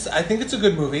know. I think it's a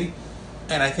good movie.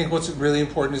 And I think what's really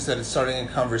important is that it's starting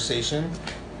a conversation.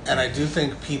 And I do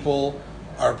think people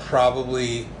are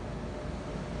probably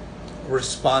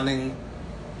responding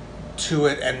to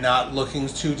it and not looking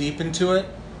too deep into it.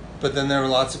 But then there are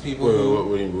lots of people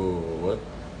What?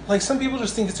 like, some people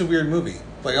just think it's a weird movie.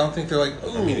 Like, I don't think they're like,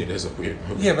 ooh. I mean, it is a weird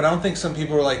movie. Yeah, but I don't think some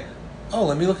people are like, oh,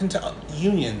 let me look into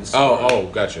unions. Oh,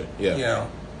 gotcha. Yeah. You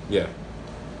know? Yeah.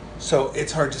 So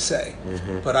it's hard to say.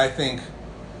 Mm-hmm. But I think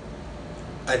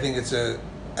it's a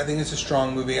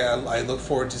strong movie. I look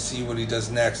forward to see what he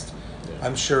does next. Yeah.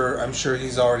 I'm sure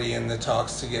he's already in the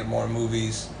talks to get more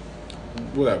movies.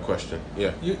 Without question.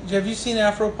 Yeah. Have you seen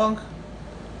Afropunk?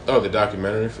 Oh, the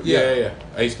documentary? Yeah.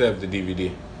 I used to have the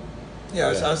DVD. Yeah,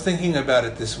 I was thinking about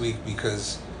it this week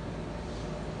because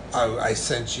I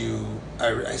sent you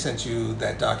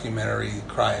that documentary,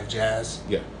 Cry of Jazz.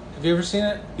 Yeah. Have you ever seen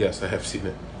it? Yes, I have seen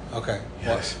it. Okay.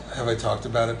 Yes. Well, have I talked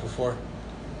about it before?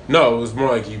 No, it was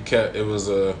more like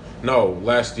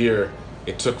last year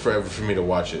it took forever for me to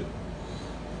watch it.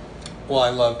 Well, I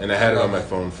love. And I had it on my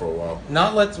phone for a while.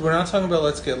 We're not talking about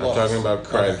Let's Get Lost. I'm talking about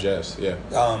Cry of Jazz, yeah.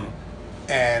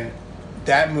 And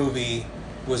that movie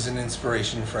was an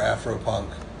inspiration for Afropunk.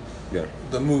 Yeah.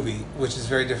 The movie, which is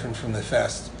very different from the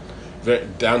fest.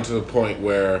 Down to the point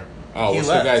where, what's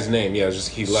the guy's name? Yeah,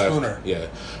 he left. Spooner. Yeah.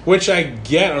 Which I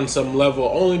get on some level,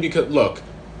 only because, look,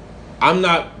 I'm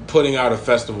not putting out a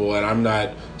festival and I'm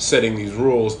not setting these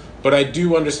rules, but I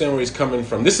do understand where he's coming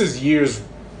from. This is years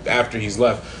after he's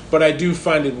left, but I do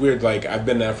find it weird. Like, I've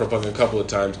been to Afropunk a couple of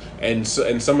times, and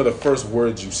some of the first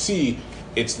words you see,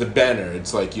 it's the banner.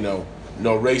 It's like, no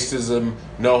racism,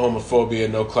 no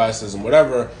homophobia, no classism,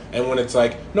 whatever. And when it's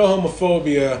like, no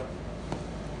homophobia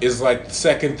is like the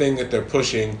second thing that they're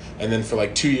pushing, and then for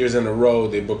like 2 years in a row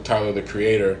they book Tyler the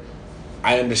Creator,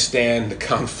 I understand the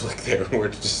conflict there, where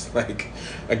it's just like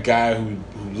a guy who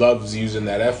loves using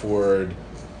that F word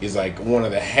is like one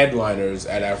of the headliners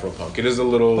at Afropunk. It is a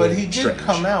little But he did strange.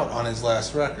 come out on his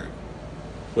last record.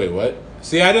 Wait, what?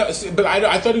 See, I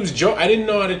thought he was joking. I didn't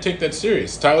know how to take that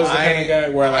serious. Tyler's the kind of guy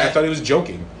where I thought he was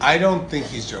joking. I don't think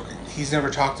he's joking. He's never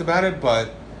talked about it,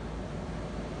 but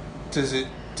does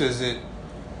it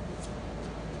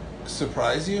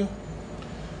surprise you?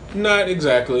 Not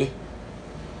exactly.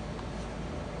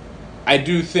 I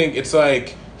do think it's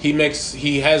like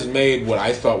he has made what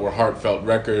I thought were heartfelt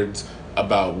records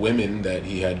about women that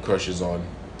he had crushes on.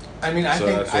 I mean, I So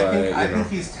think that's why, think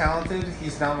he's talented.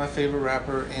 He's not my favorite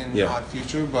rapper in Odd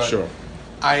Future, but Sure.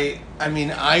 I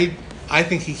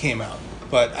think he came out,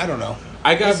 but I don't know.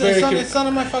 I got it's none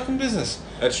of my fucking business.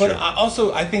 That's but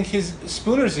true. I think his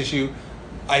Spooner's issue,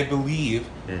 I believe,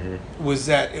 was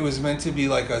that it was meant to be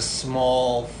like a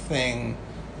small thing,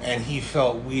 and he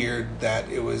felt weird that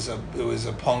it was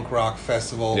a punk rock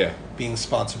festival being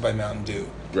sponsored by Mountain Dew.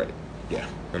 Right. Yeah.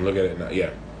 And look at it now.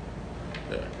 Yeah.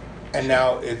 Yeah. And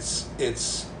now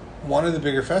it's one of the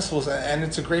bigger festivals, and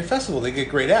it's a great festival. They get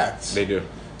great acts. They do.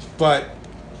 But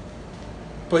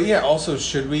yeah, also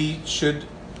should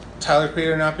Tyler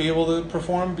Creator not be able to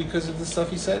perform because of the stuff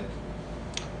he said?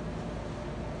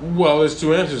 Well, there's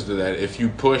two answers to that. If you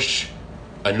push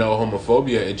a no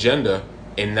homophobia agenda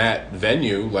in that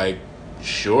venue, like,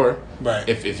 sure. Right.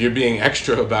 If you're being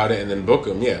extra about it and then book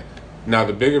them, yeah. Now,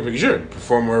 the bigger picture, sure,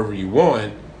 perform wherever you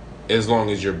want, as long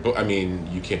as you're... I mean,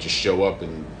 you can't just show up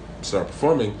and start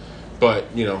performing, but,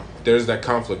 there's that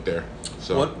conflict there.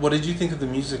 So What did you think of the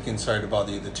music in Sorry to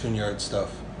Bother You, the Tune Yard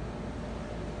stuff?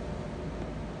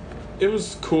 It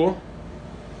was cool.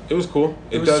 It was cool.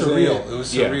 It was surreal. It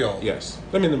was surreal. Yeah, yes.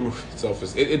 I mean, the movie itself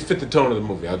it fit the tone of the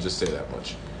movie. I'll just say that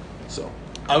much. So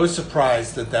I was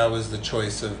surprised that was the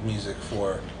choice of music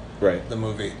for the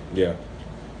movie. Yeah.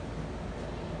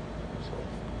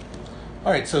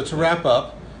 All right. So to wrap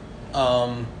up,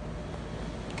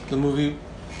 the movie,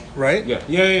 right?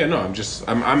 Yeah. No,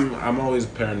 I'm always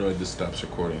paranoid this stops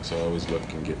recording, so I always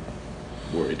look and get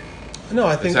worried. No,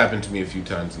 I think it's happened to me a few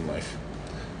times in life.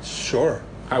 Sure.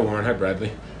 Hi, Warren. Hi,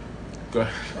 Bradley. Go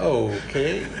ahead.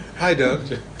 Okay. Hi, Doug.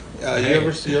 Hey.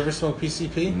 You ever smoke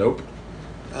PCP? Nope.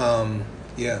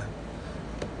 Yeah.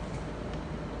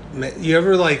 You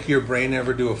ever your brain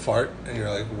ever do a fart and you're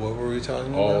like, what were we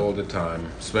talking about? All the time,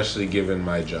 especially given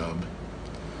my job.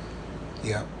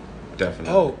 Yeah.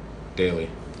 Definitely. Oh. Daily.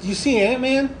 You see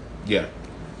Ant-Man? Yeah.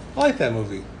 I like that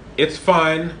movie. It's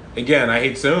fine. Again, I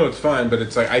hate saying it's fine, but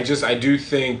it's I do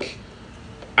think.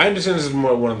 I understand this is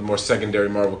one of the more secondary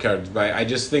Marvel characters, but I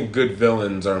just think good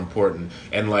villains are important.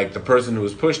 And the person who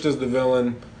was pushed as the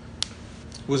villain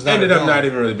ended up not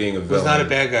even really being a villain. Was not a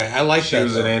bad guy. I like that. She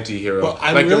was an anti-hero. Well,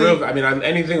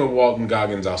 anything with Walton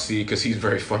Goggins I'll see because he's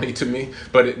very funny to me.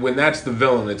 But when that's the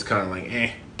villain, it's kind of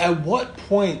eh. At what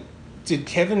point did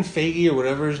Kevin Feige or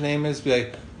whatever his name is be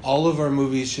like, all of our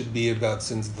movies should be about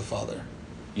sins of the father?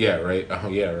 Yeah, right. Oh,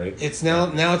 yeah, right. It's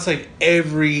now it's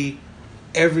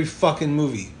every fucking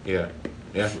movie. Yeah.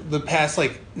 The past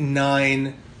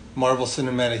 9 Marvel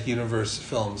Cinematic Universe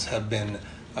films have been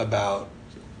about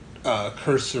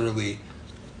cursorily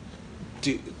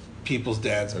people's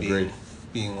dads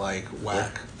being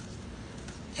whack.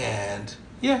 And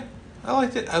yeah, I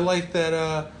liked it. I like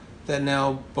that that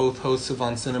now both hosts of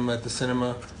On Cinema at the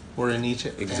Cinema were in each.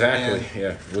 Exactly.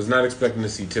 Yeah, was not expecting to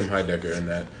see Tim Heidecker in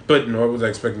that, but nor was I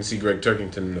expecting to see Greg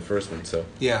Turkington in the first one. So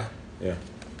yeah.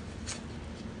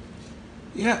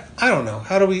 Yeah, I don't know.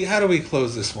 How do we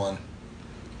close this one?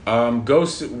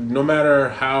 No matter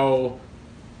how,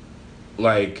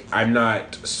 I'm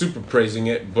not super praising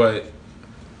it, but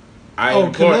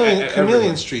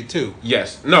Chameleon Street too.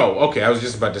 Yes. No. Okay. I was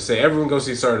just about to say everyone go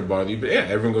see Sorry to Bother You, but yeah,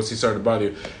 everyone go see Sorry to Bother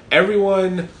You.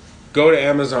 Everyone go to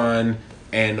Amazon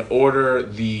and order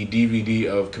the DVD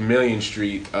of Chameleon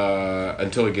Street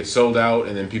until it gets sold out,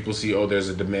 and then people see, there's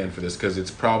a demand for this, because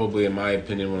it's probably, in my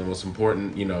opinion, one of the most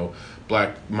important,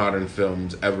 black modern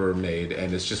films ever made,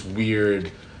 and it's just weird.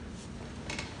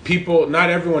 People, not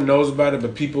everyone knows about it,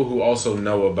 but people who also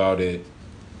know about it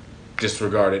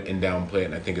disregard it and downplay it,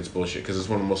 and I think it's bullshit, because it's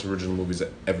one of the most original movies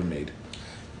ever made.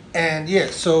 And yeah,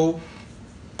 so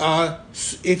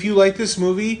if you like this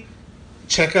movie,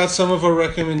 check out some of our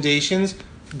recommendations.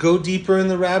 Go deeper in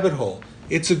the rabbit hole.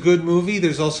 It's a good movie.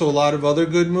 There's also a lot of other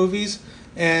good movies.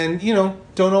 And,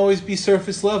 don't always be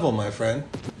surface level, my friend.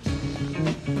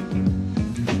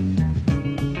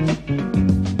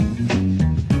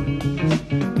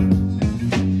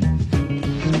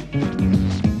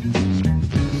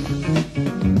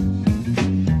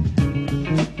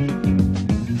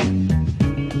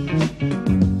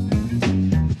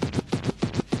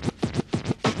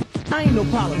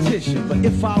 Politician, but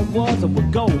if I was, I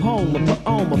would go home and put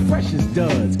on my freshest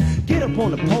duds. Get up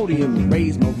on the podium and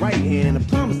raise my right hand. I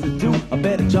promise to do a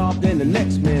better job than the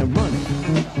next man running.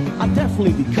 I'll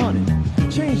definitely be cunning.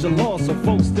 Change the law so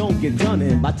folks don't get done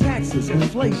in by taxes,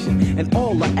 inflation, and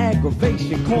all the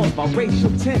aggravation caused by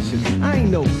racial tension. I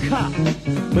ain't no cop,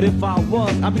 but if I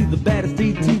was, I'd be the baddest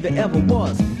DT that ever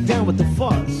was. Down with the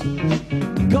fuzz.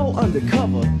 Go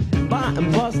undercover. Buy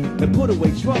and bust and put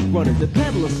away drug runners, the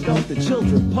peddler stuff the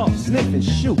children puff, sniff and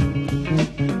shoot.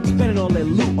 Spending all their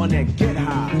loot on that get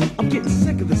high. I'm getting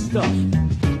sick of this stuff.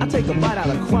 I take a bite out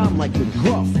of crime like the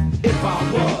gruff. If I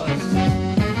was,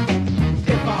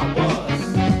 if I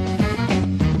was,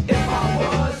 if I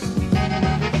was,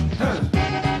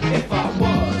 if I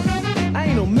was. I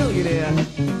ain't no millionaire,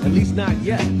 at least not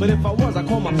yet. But if I was, I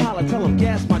call my pilot, tell him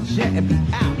gas my jet and be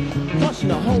out, flushing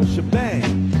the whole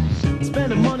shebang.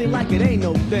 Spending money like it ain't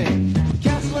no thing.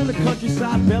 Castle in the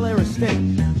countryside, Bel Air estate.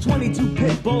 22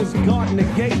 pit bulls guarding the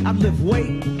gate. I'd live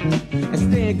weight and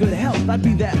stay in good health. I'd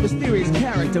be that mysterious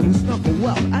character who snuck a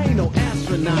wealth. I ain't no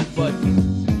astronaut, but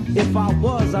if I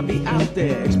was, I'd be out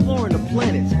there exploring the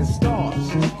planets and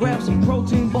stars. Grab some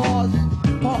protein bars,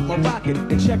 park my rocket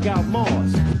and check out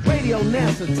Mars. Radio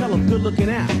NASA, tell them good looking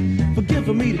out for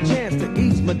giving me the chance to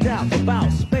ease my doubt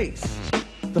about space,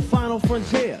 the final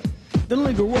frontier. Then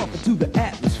linger off into the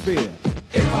atmosphere.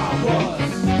 If I was,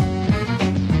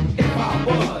 if I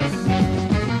was,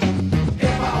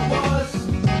 if I was,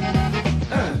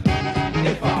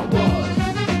 if I was.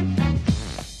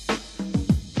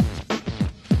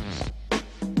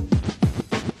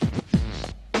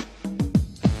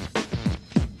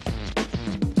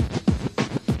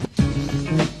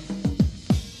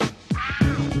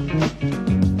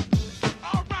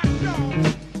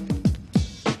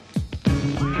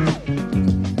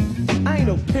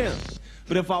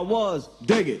 But if I was,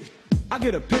 dig it. I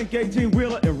get a pink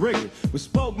 18-wheeler and rig it with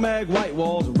spoke mag white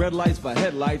walls and red lights for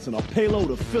headlights and a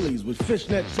payload of fillies with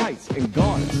fishnet tights and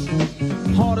garters.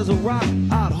 Hard as a rock,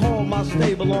 I'd haul my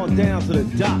stable on down to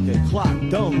the dock and clock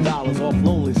dumb dollars off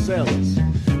lonely sailors.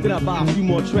 Then I buy a few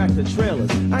more tractor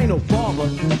trailers. I ain't no barber,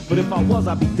 but if I was,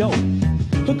 I'd be dope.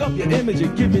 Hook up your image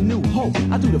and give you new hope.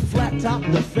 I do the flat top,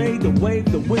 the fade, the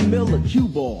wave, the windmill, the cue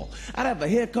ball. I'd have a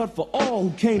haircut for all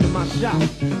who came to my shop.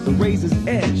 The razor's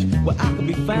edge, where I could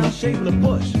be found shaving a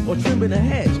bush or trimming a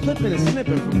hedge, clipping and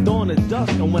snipping from dawn to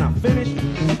dusk. And when I finish,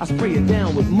 I spray it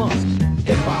down with musk.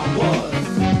 If I was